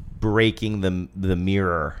about breaking the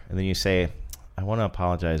mirror, and then you say, I want to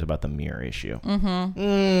apologize about the mirror issue. It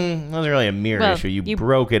wasn't really a mirror issue. You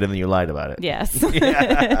broke it and then you lied about it. Yes.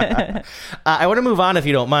 I want to move on if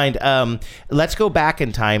you don't mind. Let's go back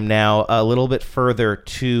in time now a little bit further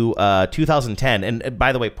to 2010. And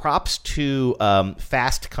by the way, props to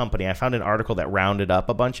Fast Company. I found an article that rounded up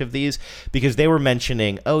a bunch of these because they were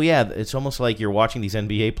mentioning, it's almost like you're watching these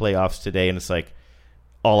NBA playoffs today and it's like,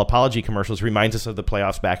 all apology commercials reminds us of the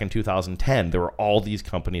playoffs back in 2010. There were all these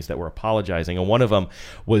companies that were apologizing, and one of them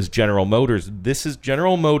was General Motors. This is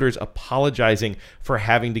General Motors apologizing for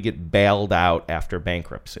having to get bailed out after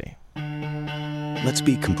bankruptcy. Let's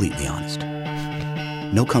be completely honest.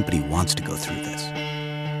 No company wants to go through this.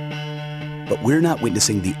 But we're not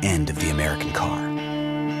witnessing the end of the American car.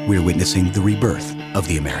 We're witnessing the rebirth of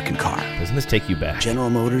the American car. Doesn't this take you back?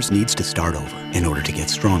 General Motors needs to start over in order to get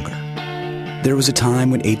stronger. There was a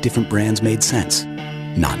time when 8 different brands made sense.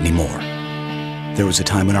 Not anymore. There was a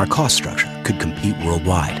time when our cost structure could compete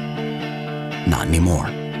worldwide. Not anymore.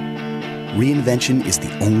 Reinvention is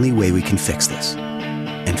the only way we can fix this.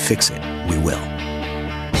 And fix it, we will.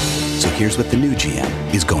 So here's what the new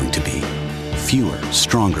GM is going to be. Fewer,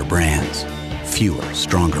 stronger brands. Fewer,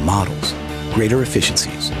 stronger models. Greater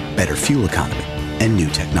efficiencies, better fuel economy, and new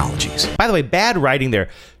technologies. By the way, bad writing there.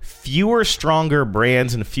 Fewer, stronger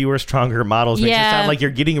brands and fewer, stronger models makes it sound like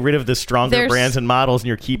you're getting rid of the stronger brands and models and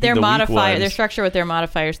you're keeping the weak ones. Their structure with their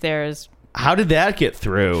modifiers there is... How did that get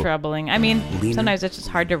through? Troubling. I mean, sometimes it's just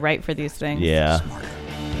hard to write for these things. Yeah. Smarter.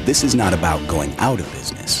 This is not about going out of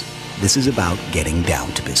business. This is about getting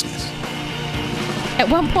down to business. At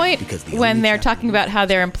one point, when they're talking about how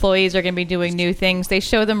their employees are going to be doing new things, they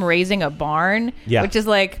show them raising a barn, which is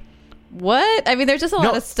like... What? I mean, there's just a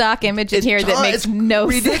lot of stock images here that makes no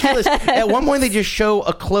ridiculous. sense. At one point, they just show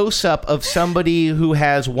a close-up of somebody who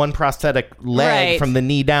has one prosthetic leg from the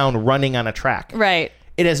knee down running on a track. Right.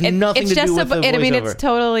 It has nothing to do with the voiceover. I mean, it's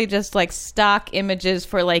totally just like stock images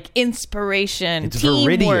for like inspiration,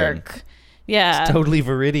 teamwork. Yeah. It's totally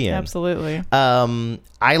Viridian. Absolutely.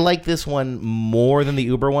 I like this one more than the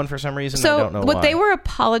Uber one for some reason. So I don't know what why. they were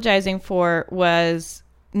apologizing for was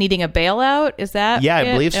needing a bailout. Is that Yeah, I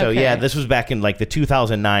it? believe so. Okay. Yeah, this was back in like the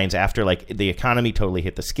 2009s after like the economy totally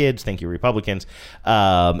hit the skids. Thank you, Republicans.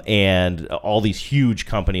 And all these huge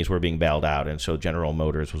companies were being bailed out. And so General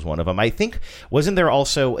Motors was one of them. I think, wasn't there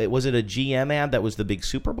also, was it a GM ad that was the big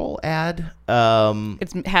Super Bowl ad?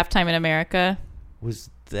 It's Halftime in America. Was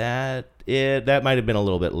that it? That might have been a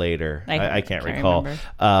little bit later. I can't recall.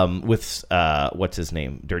 remember. With, what's his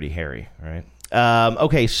name? Dirty Harry, right?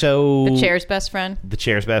 Okay, so... The chair's best friend. The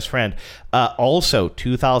chair's best friend. Also,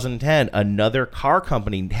 2010, another car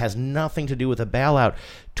company has nothing to do with a bailout.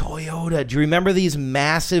 Toyota. Do you remember these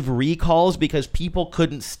massive recalls because people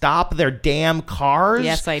couldn't stop their damn cars?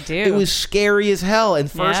 Yes, I do. It was scary as hell. And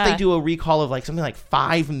first Yeah. they do a recall of like something like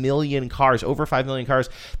 5 million cars, over 5 million cars,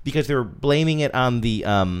 because they were blaming it on the...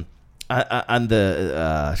 on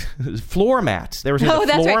the floor mats. There was Oh,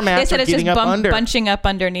 that's floor right. mats They said are it's just getting up under. bunching up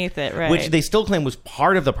underneath it, right? Which they still claim was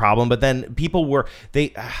part of the problem, but then people were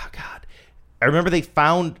God. I remember they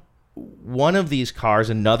found one of these cars,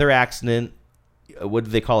 another accident. What do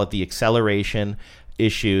they call it? The acceleration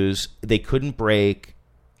issues. They couldn't brake.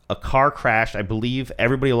 A car crashed. I believe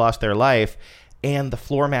everybody lost their life, and the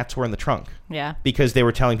floor mats were in the trunk. Yeah. Because they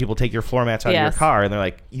were telling people, take your floor mats out of your car. And they're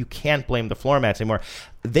like, you can't blame the floor mats anymore.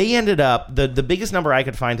 They ended up, the biggest number I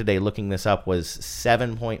could find today looking this up was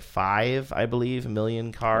 7.5, I believe,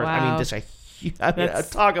 million cars. Wow. I mean,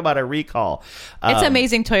 just talk about a recall. It's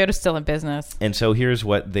amazing Toyota's still in business. And so here's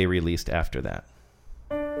what they released after that.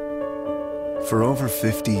 For over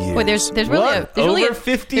 50 years. Boy, there's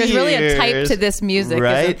really a type to this music,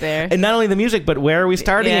 right? isn't there? And not only the music, but where are we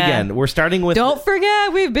starting Yeah. again? We're starting with... Don't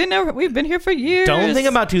forget, we've been here for years. Don't think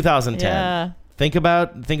about 2010. Yeah. Think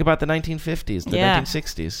about the 1950s, the Yeah.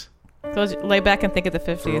 1960s. Lay back and think of the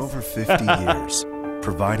 50s. For over 50 years,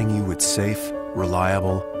 providing you with safe,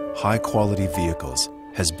 reliable, high-quality vehicles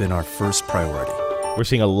has been our first priority. We're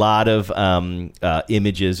seeing a lot of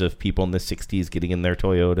images of people in the 60s getting in their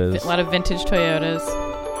Toyotas. A lot of vintage Toyotas.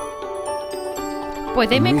 Boy,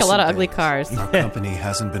 they make a lot of ugly cars. Our company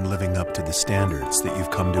hasn't been living up to the standards that you've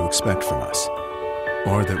come to expect from us,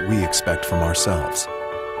 or that we expect from ourselves.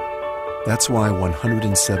 That's why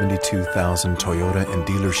 172,000 Toyota and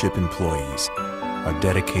dealership employees are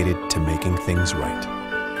dedicated to making things right.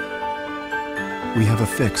 We have a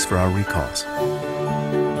fix for our recalls.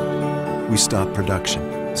 We stopped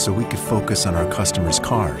production so we could focus on our customers'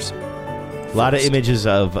 cars. A lot of images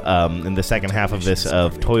of, in the second half of this,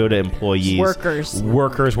 of Toyota employees.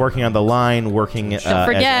 Workers working on the line, working as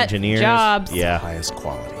engineers. Jobs. Yeah. Highest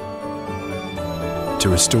quality. To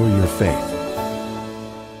restore your faith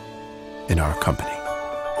in our company.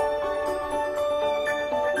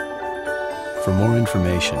 For more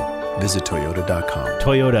information, visit Toyota.com.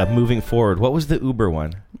 Toyota, moving forward. What was the Uber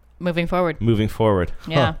one? Moving forward. Moving forward.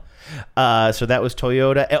 Yeah. Huh. So that was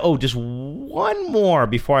Toyota. Oh, just one more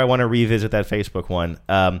before I want to revisit that Facebook one.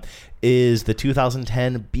 Is the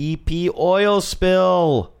 2010 BP oil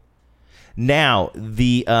spill. Now,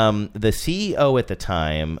 the CEO at the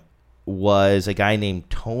time was a guy named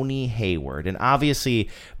Tony Hayward. And obviously,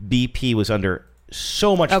 BP was under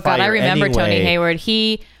so much fire. Oh, God, I remember anyway. Tony Hayward.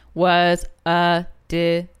 He was a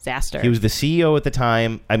disaster. He was the CEO at the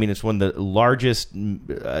time. I mean, it's one of the largest,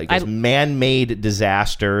 man-made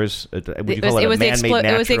disasters. Would you call it a man-made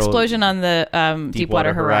it was the explosion on the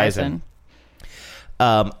Deepwater Horizon.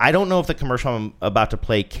 I don't know if the commercial I'm about to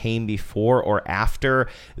play came before or after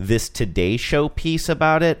this Today Show piece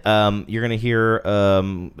about it. You're going to hear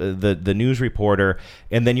the news reporter,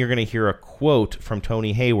 and then you're going to hear a quote from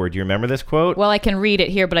Tony Hayward. Do you remember this quote? Well, I can read it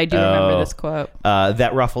here, but I do remember this quote.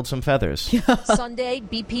 That ruffled some feathers. Sunday,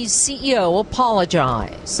 BP's CEO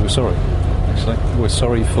apologized. We're sorry, actually. We're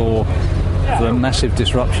sorry for the massive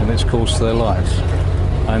disruption it's caused to their lives.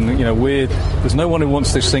 And, there's no one who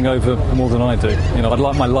wants this thing over more than I do. I'd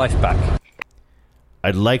like my life back.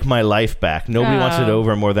 I'd like my life back. Nobody wants it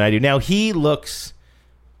over more than I do. Now, he looks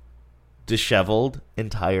disheveled and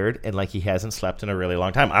tired and like he hasn't slept in a really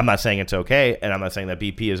long time. I'm not saying it's okay, and I'm not saying that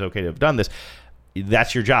BP is okay to have done this.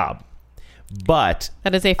 That's your job. But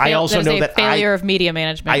that is a failure of media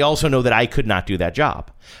management. I also know that I could not do that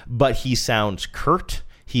job. But he sounds curt.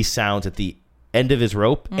 He sounds at the end of his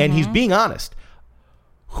rope, and he's being honest.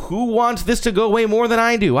 Who wants this to go away more than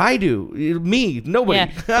I do? I do. Me. Nobody.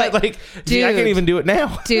 Yeah, dude, I can't even do it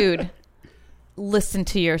now. Dude, listen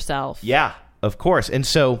to yourself. Yeah, of course. And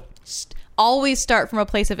so... always start from a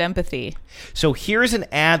place of empathy. So here's an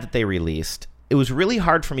ad that they released. It was really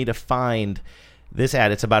hard for me to find This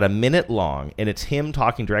ad, it's about a minute long, and it's him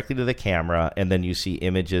talking directly to the camera, and then you see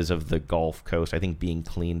images of the Gulf Coast, I think, being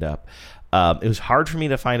cleaned up. It was hard for me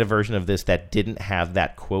to find a version of this that didn't have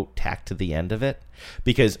that quote tacked to the end of it,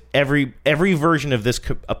 because every version of this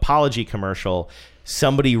apology commercial,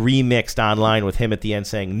 somebody remixed online with him at the end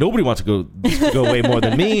saying, nobody wants to go away more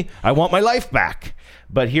than me. I want my life back.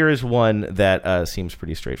 But here is one that seems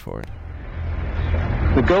pretty straightforward.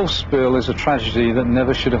 The Gulf spill is a tragedy that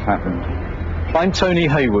never should have happened. I'm Tony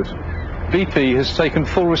Hayward. BP has taken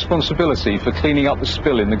full responsibility for cleaning up the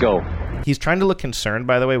spill in the Gulf. He's trying to look concerned,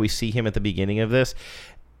 by the way. We see him at the beginning of this.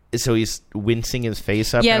 So he's wincing his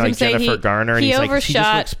face up, like Jennifer Garner, and he's like, she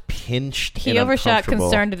just looks pinched and overshot uncomfortable.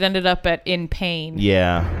 concerned. It ended up in pain.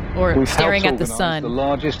 Yeah. Or We've staring at the organised sun. The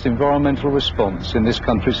largest environmental response in this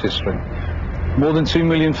country's history. More than 2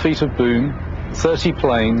 million feet of boom, 30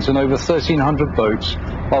 planes, and over 1,300 boats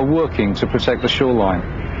are working to protect the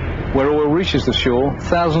shoreline. Where oil reaches the shore,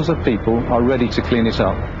 thousands of people are ready to clean it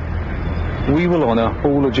up. We will honour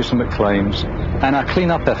all legitimate claims, and our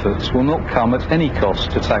clean-up efforts will not come at any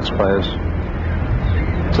cost to taxpayers.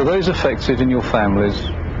 To those affected and your families,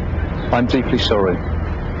 I'm deeply sorry.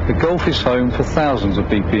 The Gulf is home for thousands of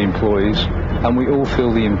BP employees, and we all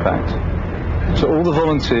feel the impact. To all the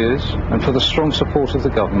volunteers, and for the strong support of the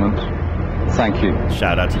government, thank you.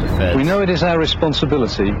 Shout out to the feds. We know it is our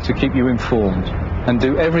responsibility to keep you informed and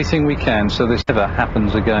do everything we can so this never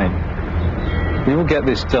happens again. We will get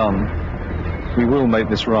this done. We will make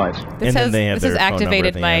this right. This has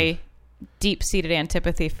activated my deep-seated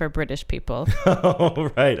antipathy for British people.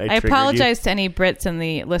 Oh, right. I apologize to any Brits in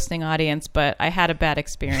the listening audience, but I had a bad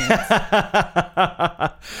experience.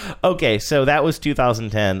 Okay, so that was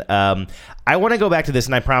 2010. I want to go back to this,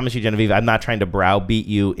 and I promise you, Genevieve, I'm not trying to browbeat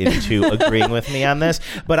you into agreeing with me on this,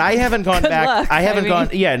 but I haven't gone back. Luck, I haven't gone.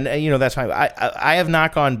 Yeah, that's fine. I have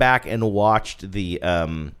not gone back and watched the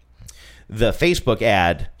Facebook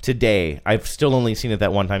ad today. I've still only seen it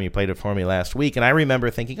that one time you played it for me last week, and I remember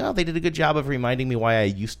thinking, oh, they did a good job of reminding me why I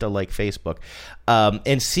used to like Facebook.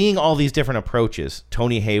 And seeing all these different approaches,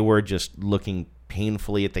 Tony Hayward just looking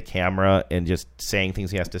painfully at the camera and just saying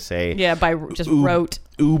things he has to say. Yeah, by just rote.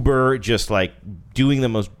 Uber just like doing the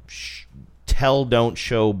most tell, don't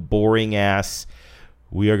show, boring ass,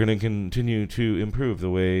 we are going to continue to improve the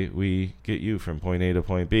way we get you from point A to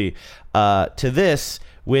point B, to this,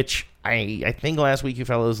 which I think last week you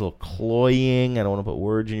felt it was a little cloying. I don't want to put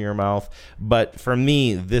words in your mouth, but for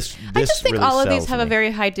me, this I just think really all of these sells have me. a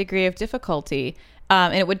very high degree of difficulty,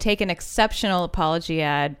 and it would take an exceptional apology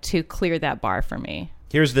ad to clear that bar for me.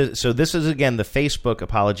 So this is again the Facebook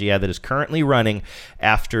apology ad that is currently running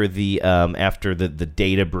after the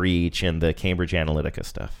data breach and the Cambridge Analytica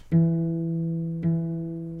stuff.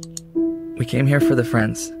 We came here for the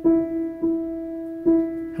friends,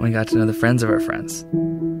 and we got to know the friends of our friends.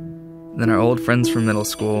 Then our old friends from middle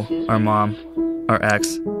school, our mom, our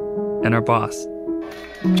ex, and our boss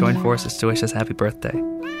joined forces to wish us happy birthday.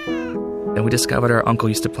 And we discovered our uncle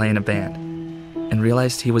used to play in a band and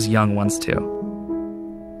realized he was young once too.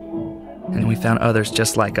 And we found others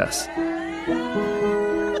just like us.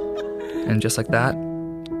 And just like that,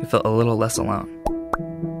 we felt a little less alone.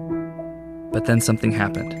 But then something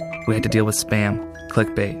happened. We had to deal with spam,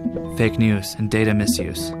 clickbait, fake news, and data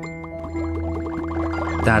misuse.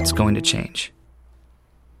 That's going to change.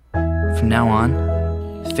 From now on,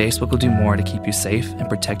 Facebook will do more to keep you safe and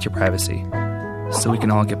protect your privacy, so we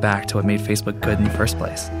can all get back to what made Facebook good in the first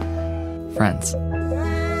place. Friends.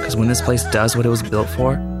 Because when this place does what it was built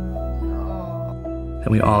for,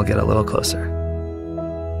 then we all get a little closer.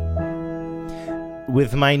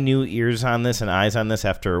 With my new ears on this and eyes on this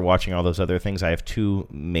after watching all those other things, I have two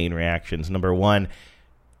main reactions. Number one,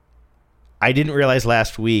 I didn't realize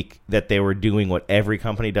last week that they were doing what every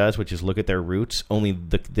company does, which is look at their roots. Only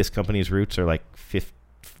this company's roots are like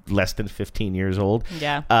less than 15 years old.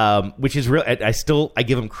 Yeah. Which is real. I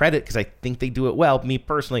give them credit because I think they do it well, me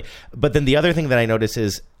personally. But then the other thing that I notice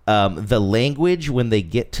is the language when they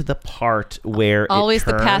get to the part where always it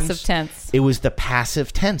turns, the passive tense. It was the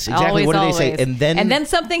passive tense. Exactly. Always, what did always. they say? And then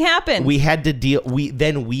something happened. We had to deal.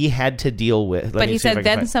 We had to deal with. But he said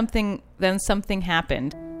then something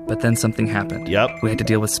happened. But then something happened. Yep. We had to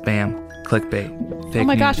deal with spam, clickbait, fake Oh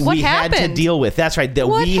my news. gosh, what happened? We had to deal with. That's right. That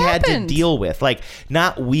What we had happened? to deal with. Like,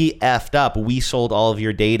 not we effed up. We sold all of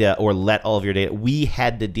your data or let all of your data. We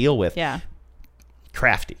had to deal with. Yeah.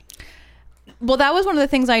 Crafty. Well, that was one of the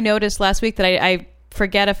things I noticed last week that I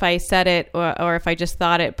forget if I said it or if I just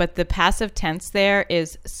thought it, but the passive tense there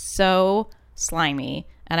is so slimy,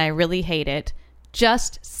 and I really hate it.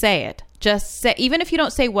 Just say it. Just say, even if you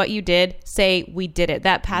don't say what you did, say we did it.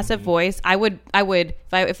 That passive voice, I would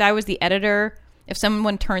if I was the editor If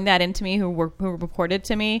someone turned that into me who reported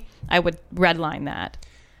to me, I would redline that.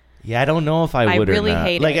 Yeah, I don't know if I would really or not.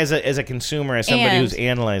 hate like it. as a consumer, as somebody who's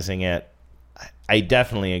analyzing it, I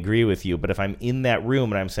definitely agree with you. But if I'm in that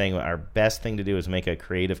room and I'm saying our best thing to do is make a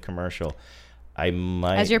creative commercial, I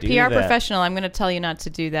might As your do PR that. professional, I'm going to tell you not to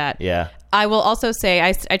do that. Yeah. I will also say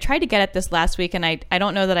I tried to get at this last week, and I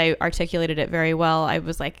don't know that I articulated it very well. I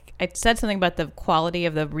said something about the quality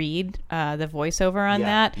of the read, the voiceover on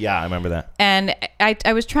that. Yeah, I remember that. And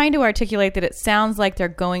I was trying to articulate that it sounds like they're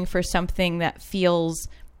going for something that feels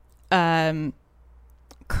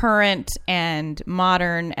current and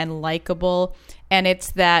modern and likable. And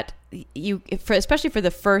it's that especially for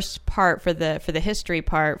the first part, for the history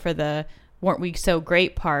part, for the weren't we so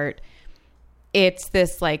great part, it's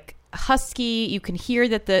this like husky. You can hear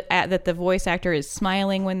that the voice actor is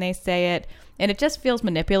smiling when they say it, and it just feels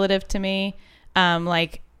manipulative to me.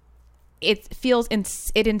 Like it feels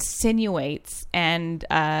it insinuates and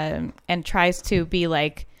tries to be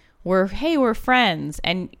like we're friends,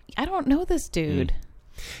 and I don't know this dude.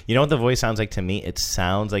 You know what the voice sounds like to me? It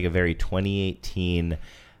sounds like a very 2018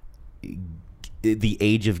 the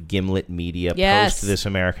age of Gimlet media post This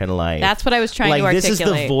American Life. That's what I was trying to articulate. This is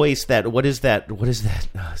the voice that what is that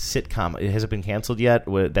sitcom? Has it been canceled yet?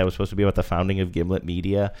 That was supposed to be about the founding of Gimlet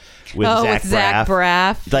Media with Zach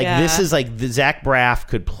Braff. Like this is like the Zach Braff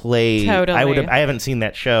could play. Totally. I haven't seen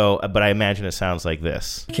that show, but I imagine it sounds like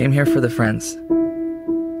this. Came here for the friends.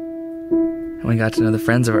 And we got to know the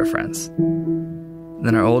friends of our friends.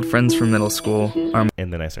 Then our old friends from middle school.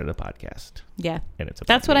 And then I started a podcast. Yeah. And it's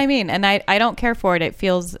that's what I mean. And I don't care for it. It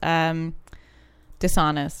feels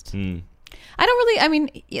dishonest. I don't really, I mean,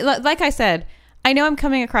 like I said, I know I'm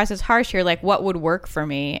coming across as harsh here, like what would work for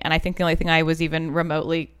me. And I think the only thing I was even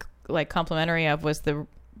remotely like complimentary of was the,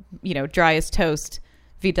 dry as toast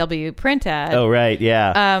VW print ad. Oh, right.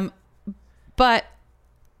 Yeah. But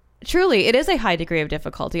truly, it is a high degree of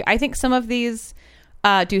difficulty. I think some of these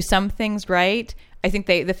do some things right. I think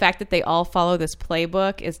the fact that they all follow this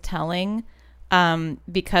playbook is telling,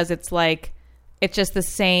 because it's like it's just the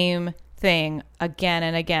same thing again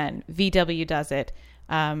and again. VW does it,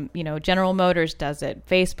 General Motors does it,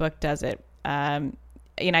 Facebook does it. I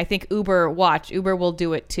think Uber will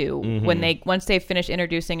do it too when once they finish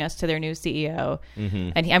introducing us to their new CEO,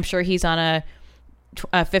 and I'm sure he's on a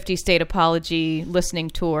 50-state apology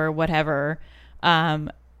listening tour, whatever.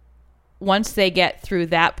 Once they get through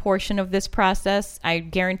that portion of this process, I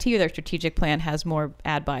guarantee you their strategic plan has more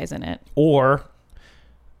ad buys in it. Or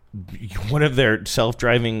one of their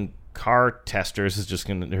self-driving car testers is just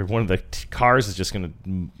going to, or one of the cars is just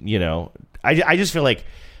going to, I just feel like,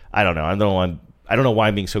 I don't know. I don't know why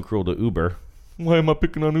I'm being so cruel to Uber. Why am I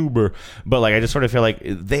picking on Uber? But like, I just sort of feel like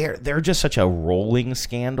they're just such a rolling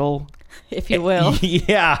scandal, if you will.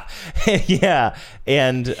 Yeah.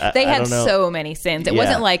 And they had so many sins. It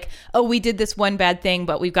wasn't like, oh, we did this one bad thing,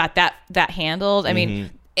 but we've got that handled. I mean,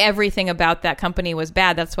 everything about that company was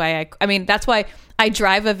bad. That's why that's why I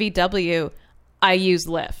drive a VW. I use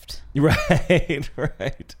Lyft. Right.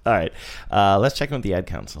 All right. Let's check in with the ad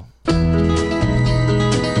council.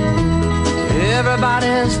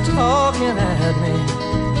 Everybody's talking at me.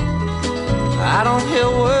 I don't hear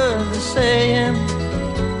words they're saying,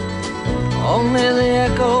 only the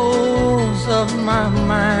echoes of my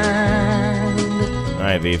mind. All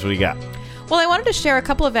right, Vives, what do you got? Well, I wanted to share a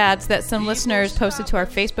couple of ads that some listeners posted to our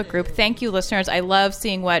Facebook group. Thank you, listeners. I love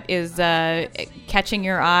seeing what is catching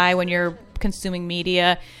your eye when you're consuming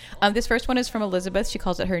media. This first one is from Elizabeth. She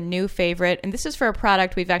calls it her new favorite. And this is for a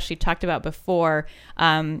product we've actually talked about before,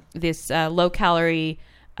 this low-calorie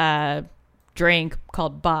drink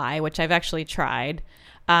called Bai, which I've actually tried.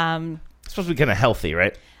 It's supposed to be kind of healthy,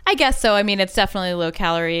 right? I guess so. I mean, it's definitely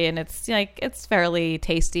low-calorie, and it's fairly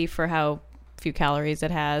tasty for how few calories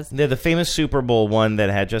it has. They're the famous Super Bowl one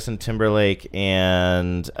that had Justin Timberlake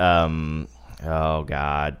and...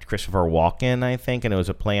 Christopher Walken, I think, and it was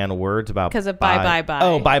a play on words about because of bye.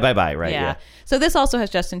 Oh, bye, right? Yeah. So this also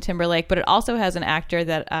has Justin Timberlake, but it also has an actor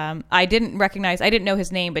that I didn't recognize. I didn't know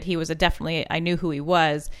his name, but he was I knew who he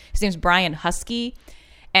was. His name's Brian Husky,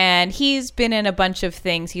 and he's been in a bunch of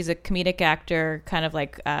things. He's a comedic actor, kind of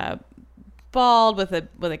like bald with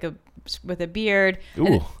a beard.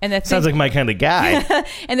 Ooh, and sounds like my kind of guy.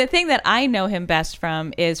 And the thing that I know him best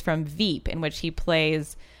from is from Veep, in which he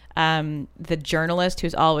plays the journalist who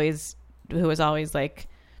was always like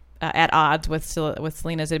at odds with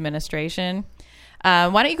Selena's administration.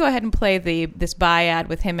 Why don't you go ahead and play this Bai ad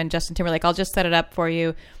with him and Justin Timberlake? I'll just set it up for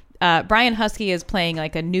you. Brian Husky is playing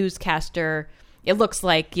like a newscaster. It looks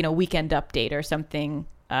like Weekend Update or something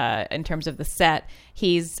in terms of the set.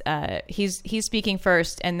 He's speaking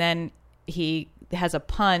first, and then he has a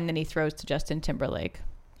pun that he throws to Justin Timberlake.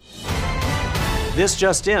 This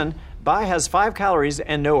just in, Bai has 5 calories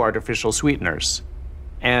and no artificial sweeteners.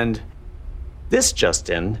 And this just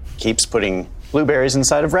in keeps putting blueberries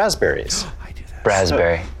inside of raspberries. I do that.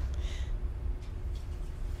 Raspberry.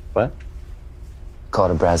 What? Call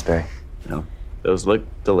it a raspberry. No, those look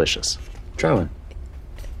delicious. Try one.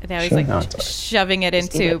 Now he's shoving it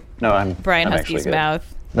into Brian Husky's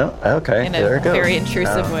mouth. No, okay. In a very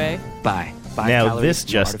intrusive way. Bye. Now this,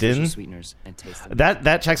 Justin,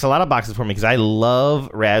 that checks a lot of boxes for me because I love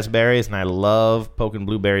raspberries and I love poking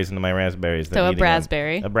blueberries into my raspberries. So a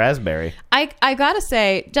raspberry. A raspberry. I gotta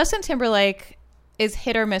say, Justin Timberlake is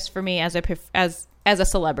hit or miss for me as a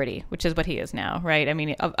celebrity, which is what he is now, right? I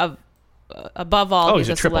mean, above all, he's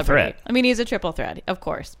a triple celebrity. threat. I mean, he's a triple threat, of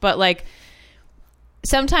course, but like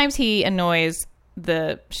sometimes he annoys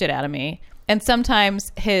the shit out of me, and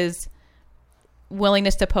sometimes his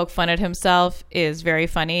willingness to poke fun at himself is very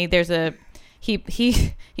funny. He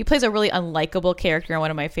plays a really unlikable character in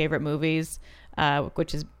one of my favorite movies,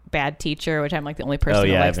 which is Bad Teacher, which I'm like the only person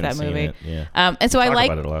who likes that movie. Yeah. And so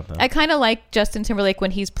I kind of like Justin Timberlake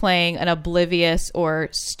when he's playing an oblivious or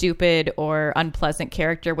stupid or unpleasant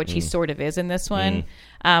character, which he sort of is in this one.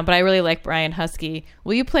 But I really like Brian Husky.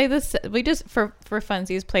 Will you play this? We just for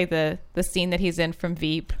funsies play the scene that he's in from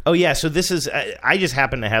Veep. Oh yeah, so this is I just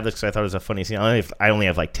happened to have this because I thought it was a funny scene. I only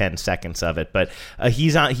have like 10 seconds of it, but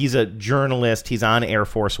he's a journalist. He's on Air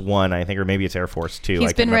Force One, I think, or maybe it's Air Force Two.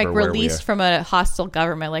 He's been like released from a hostile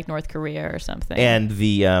government like North Korea or something. And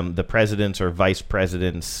the president's or vice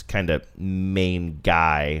president's kind of main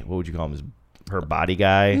guy, what would you call him? Her body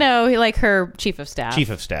guy? No, he like her chief of staff.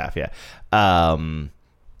 Chief of staff, yeah.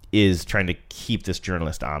 Is trying to keep this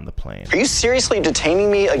journalist on the plane. Are you seriously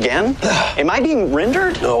detaining me again? Am I being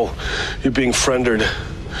rendered? No, you're being friendered.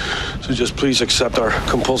 So just please accept our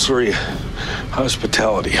compulsory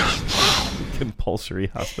hospitality. Compulsory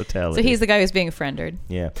hospitality. So he's the guy who's being friendered.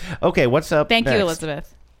 Yeah. Okay, what's up Thank next? you,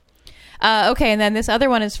 Elizabeth. Okay, and then this other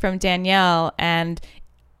one is from Danielle, and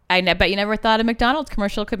I bet you never thought a McDonald's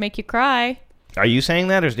commercial could make you cry. Are you saying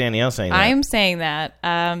that, or is Danielle saying that? I'm saying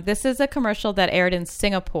that. This is a commercial that aired in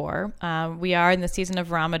Singapore. We are in the season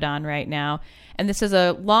of Ramadan right now, and this is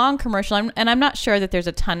a long commercial, and I'm not sure that there's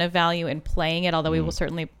a ton of value in playing it, although we will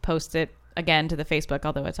certainly post it again to the Facebook,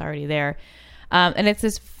 although it's already there. And it's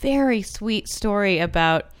this very sweet story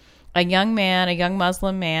about a young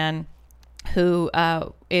Muslim man who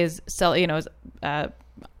is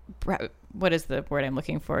what is the word I'm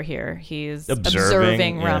looking for here? He's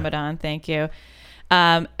observing Ramadan. Thank you.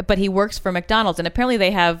 But he works for McDonald's, and apparently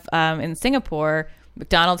they have in Singapore,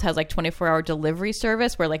 McDonald's has like 24-hour delivery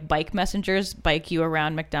service where like bike messengers bike you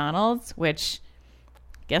around McDonald's, which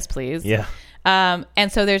yes, please. Yeah.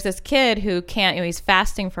 And so there's this kid who can't, he's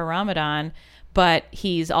fasting for Ramadan, but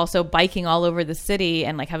he's also biking all over the city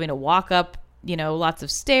and like having to walk up, lots of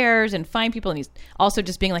stairs and find people. And he's also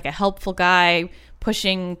just being like a helpful guy,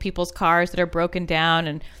 pushing people's cars that are broken down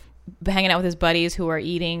and hanging out with his buddies who are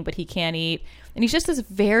eating, but he can't eat. And he's just this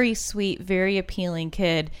very sweet, very appealing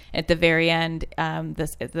kid. At the very end,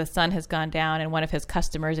 the sun has gone down, and one of his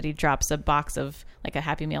customers that he drops a box of like a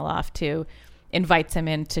Happy Meal off to invites him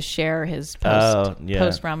in to share his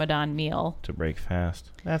post-Ramadan meal. To break fast.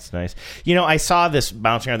 That's nice. I saw this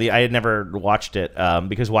bouncing around. I had never watched it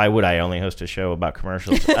because why would I only host a show about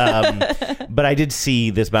commercials? But I did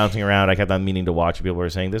see this bouncing around. I kept on meaning to watch. People were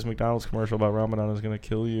saying, this McDonald's commercial about Ramadan is going to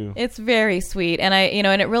kill you. It's very sweet. And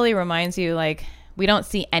and it really reminds you, like, we don't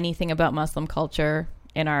see anything about Muslim culture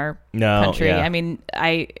in our country. Yeah. I mean,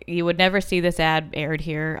 you would never see this ad aired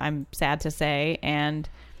here, I'm sad to say. And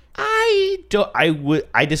I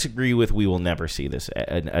disagree with we will never see this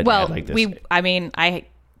ad like this. We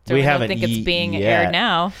don't think it's being aired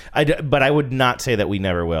now. But I would not say that we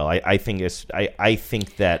never will. I think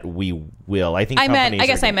that we will.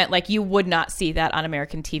 I meant like you would not see that on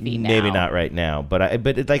American TV now. Maybe not right now, but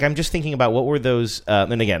I'm just thinking about what were those.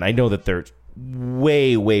 And again, I know that they're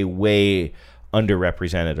way, way, way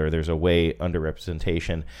underrepresented, or there's a way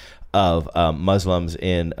underrepresentation of Muslims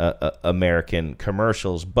in American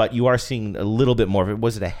commercials, but you are seeing a little bit more of it.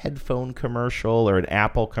 Was it a headphone commercial or an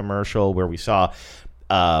Apple commercial where we saw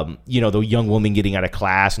the young woman getting out of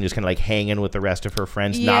class and just kind of like hanging with the rest of her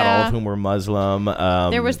friends, not all of whom were Muslim.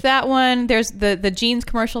 There was that one. There's the jeans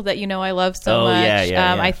commercial that I love so much.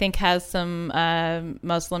 Yeah. I think has some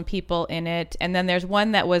Muslim people in it. And then there's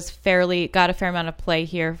one that was got a fair amount of play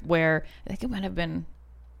here where I think it might have been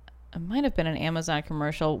it might have been an Amazon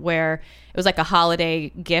commercial where it was like a holiday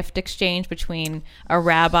gift exchange between a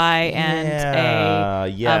rabbi and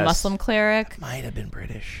a Muslim cleric. Might have been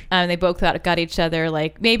British. They both got each other,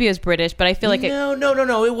 like, maybe it was British, but I feel like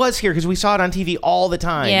No, it was here because we saw it on TV all the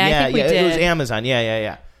time. Yeah, I think we did. It was Amazon.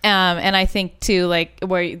 Yeah. And I think too, like,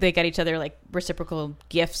 where they got each other like reciprocal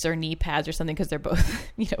gifts or knee pads or something because they're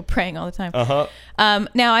both, praying all the time.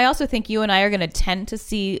 Now, I also think you and I are going to tend to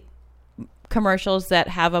see commercials that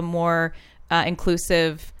have a more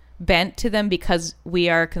inclusive bent to them because we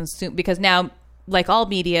are because now, like all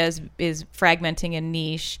media is fragmenting and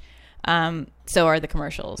niche. So are the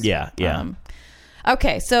commercials. Yeah.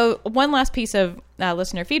 Okay, so one last piece of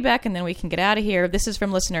listener feedback, and then we can get out of here. This is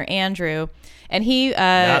from listener Andrew, and he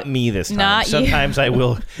not me this time. Not sometimes you. I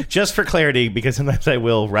will, just for clarity, because sometimes I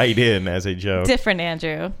will write in as a joke. Different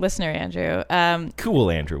Andrew, listener Andrew.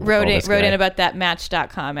 Cool Andrew. Wrote in about that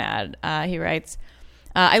Match.com ad. He writes,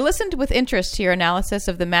 I listened with interest to your analysis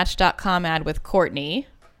of the Match.com ad with Courtney.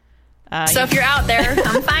 So if you're out there,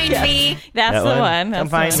 come find me. That's the one. Come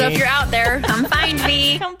find me. So if you're out there, come find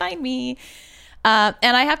me. Come find me. And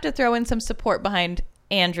I have to throw in some support behind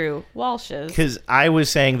Andrew Walsh's. Because I was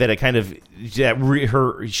saying that it kind of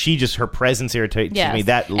her presence irritates me.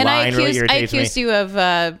 That line really irritates me. I accused you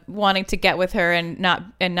of wanting to get with her and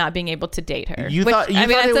not being able to date her. You thought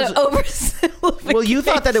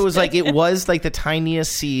that it was like the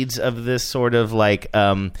tiniest seeds of this sort of like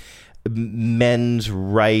men's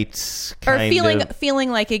rights kind of feeling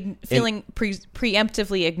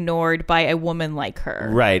preemptively ignored by a woman like her,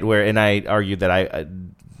 right? And I argued that I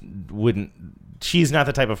wouldn't. She's not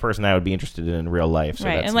the type of person I would be interested in real life, so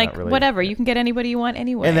right? That's and like, not really, whatever, you can get anybody you want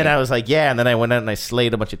anyway. And then I was like, and then I went out and I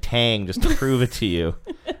slayed a bunch of Tang just to prove it to you.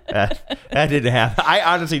 That didn't happen. I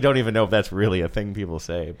honestly don't even know if that's really a thing people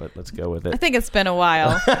say, but let's go with it. I think it's been a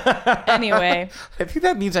while. Anyway, I think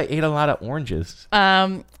that means I ate a lot of oranges.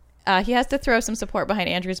 He has to throw some support behind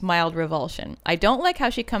Andrew's mild revulsion. I don't like how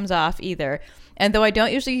she comes off either. And though I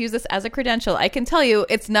don't usually use this as a credential, I can tell you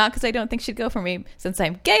it's not because I don't think she'd go for me, since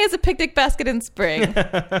I'm gay as a picnic basket in spring. So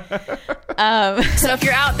if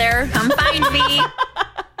you're out there, come find me.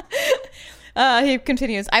 He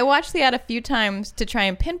continues, I watched the ad a few times to try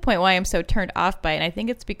and pinpoint why I'm so turned off by it, and I think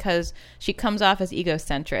it's because she comes off as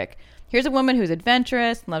egocentric. Here's a woman who's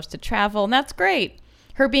adventurous and loves to travel, and that's great.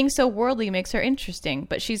 Her being so worldly makes her interesting,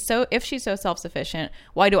 but if she's so self-sufficient,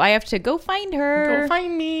 why do I have to go find her? Go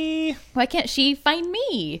find me. Why can't she find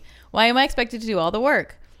me? Why am I expected to do all the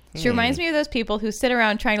work? She reminds me of those people who sit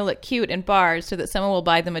around trying to look cute in bars so that someone will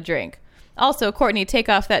buy them a drink. Also, Courtney, take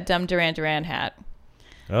off that dumb Duran Duran hat.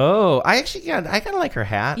 Oh, I kind of like her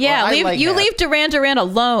hat. Yeah, leave Duran Duran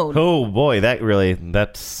alone. Oh boy, that's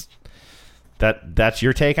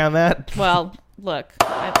your take on that? Well, look.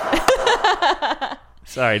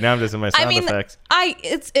 Sorry, now I'm just in my sound effects.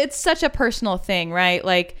 It's such a personal thing, right?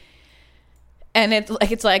 Like, and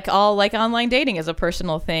it's like all like online dating is a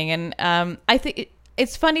personal thing, and I think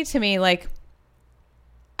it's funny to me. Like,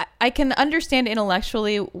 I can understand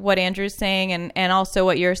intellectually what Andrew's saying, and also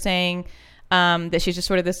what you're saying, that she's just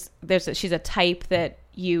sort of she's a type that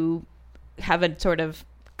you have a sort of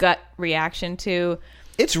gut reaction to.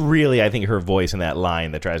 It's really, I think, her voice in that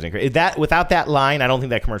line that drives me crazy. Without that line, I don't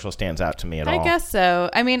think that commercial stands out to me at all. I guess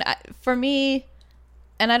so. I mean, for me,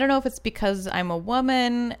 and I don't know if it's because I'm a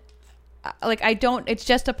woman, like it's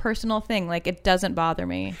just a personal thing. Like, it doesn't bother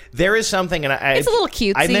me. There is something, and it's a little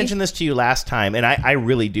cutesy. I mentioned this to you last time, and I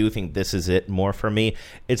really do think this is it more for me.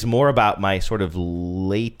 It's more about my sort of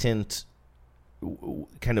latent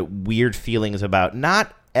kind of weird feelings about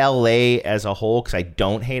not LA as a whole, because I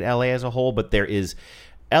don't hate LA as a whole, but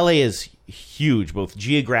LA is huge, both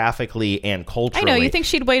geographically and culturally. I know, you think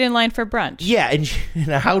she'd wait in line for brunch. Yeah, and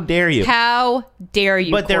how dare you? How dare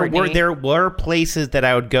you, But Courtney? there were places that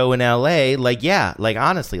I would go in LA, like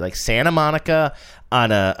honestly, like Santa Monica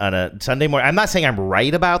on a Sunday morning. I'm not saying I'm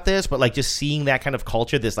right about this, but like just seeing that kind of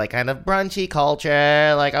culture, this like kind of brunchy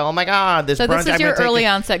culture, like, oh my God, this. So brunch, this is your early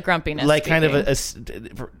onset grumpiness, like speaking.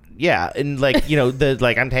 kind of yeah, and like,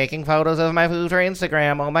 I'm taking photos of my food for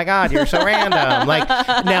Instagram. Oh my God, you're so random. Like,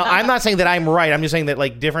 now I'm not saying that I'm right. I'm just saying that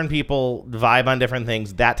like different people vibe on different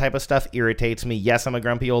things. That type of stuff irritates me. Yes, I'm a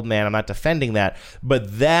grumpy old man. I'm not defending that,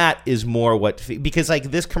 but that is more because like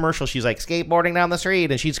this commercial, she's like skateboarding down the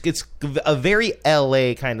street, and it's a very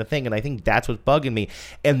LA kind of thing, and I think that's what's bugging me.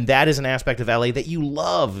 And that is an aspect of LA that you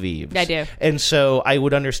love, Vives. I do. And so I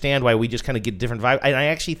would understand why we just kind of get different vibe. And I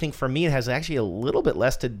actually think for me, it has actually a little bit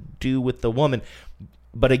less to do with the woman.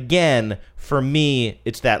 But again, for me,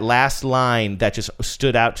 it's that last line that just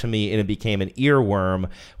stood out to me, and it became an earworm.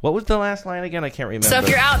 What was the last line again? I can't remember. So if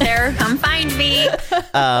you're out there, come find me.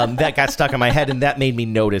 That got stuck in my head, and that made me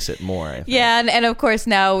notice it more. I think. Yeah, and of course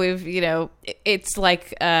now we've, it's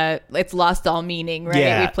like it's lost all meaning, right?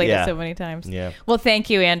 Yeah, We've played it so many times. Yeah. Well, thank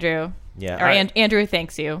you, Andrew. Yeah. Or Andrew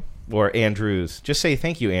thanks you. Or Andrews. Just say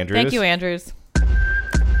thank you, Andrews. Thank you, Andrews.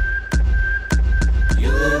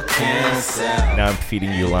 You can sell. Now I'm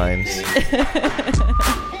feeding you lines.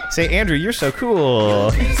 Say, Andrew, you're so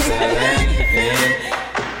cool.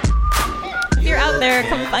 If you're out there,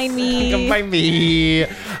 come find me. Come find me.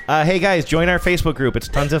 Hey, guys, join our Facebook group. It's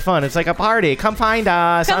tons of fun. It's like a party. Come find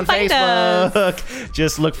us on Facebook.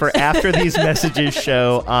 Just look for After These Messages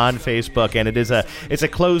Show on Facebook. And it's a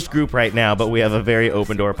closed group right now, but we have a very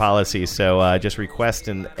open door policy. So just request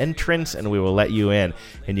an entrance, and we will let you in,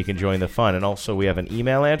 and you can join the fun. And also, we have an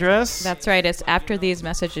email address. That's right. It's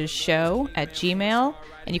afterthesemessageshow@gmail.com.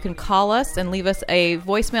 And you can call us and leave us a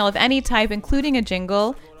voicemail of any type, including a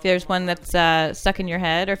jingle, if there's one that's stuck in your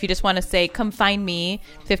head, or if you just want to say, come find me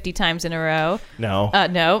 50 times in a row. No.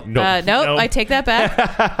 No, I take that back.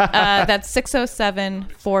 That's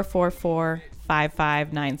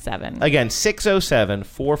 607-444-5597. Again,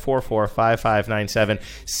 607-444-5597.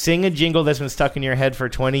 Sing a jingle that's been stuck in your head for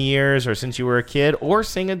 20 years or since you were a kid, or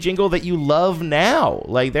sing a jingle that you love now.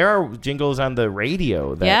 Like, there are jingles on the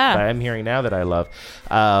radio that I'm hearing now that I love.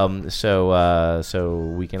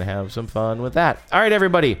 So we can have some fun with that. All right,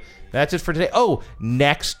 everybody. That's it for today. Oh,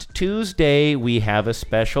 next Tuesday, we have a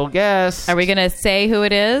special guest. Are we going to say who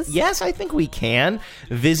it is? Yes, I think we can.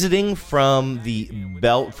 Visiting from the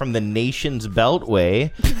nation's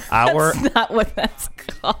Beltway. That's not what that's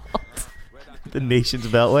called. The nation's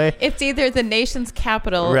Beltway? It's either the nation's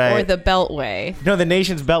capital or the Beltway. No, the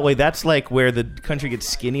nation's Beltway. That's like where the country gets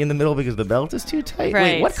skinny in the middle because the belt is too tight. Right.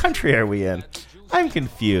 Wait, what country are we in? I'm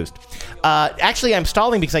confused. Actually, I'm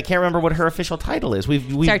stalling because I can't remember what her official title is.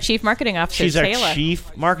 It's our chief marketing officer, She's Taylor. Our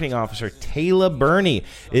chief marketing officer, Taylor Burney,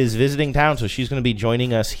 is visiting town, so she's going to be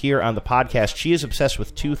joining us here on the podcast. She is obsessed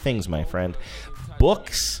with two things, my friend: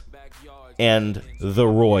 books and the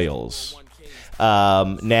Royals.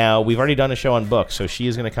 Now, we've already done a show on books, so she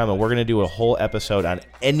is going to come, and we're going to do a whole episode on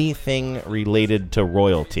anything related to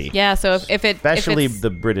royalty. Yeah, so if especially the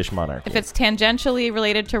British monarchy. If it's tangentially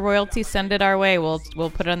related to royalty, send it our way. We'll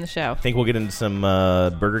put it on the show. Think we'll get into some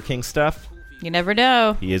Burger King stuff? You never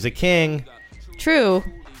know. He is a king. True.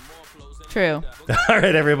 All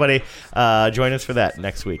right, everybody. Join us for that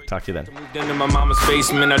next week. Talk to you then. Moved into my mama's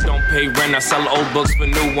basement. I don't pay rent. I sell old books for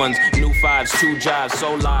new ones. New fives, 2 jobs.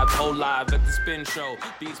 So live, whole live at the spin show.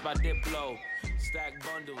 Beats by Diplo. Stack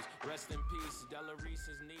bundles. Rest in peace. Della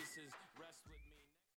Reese's nieces. Rest with me.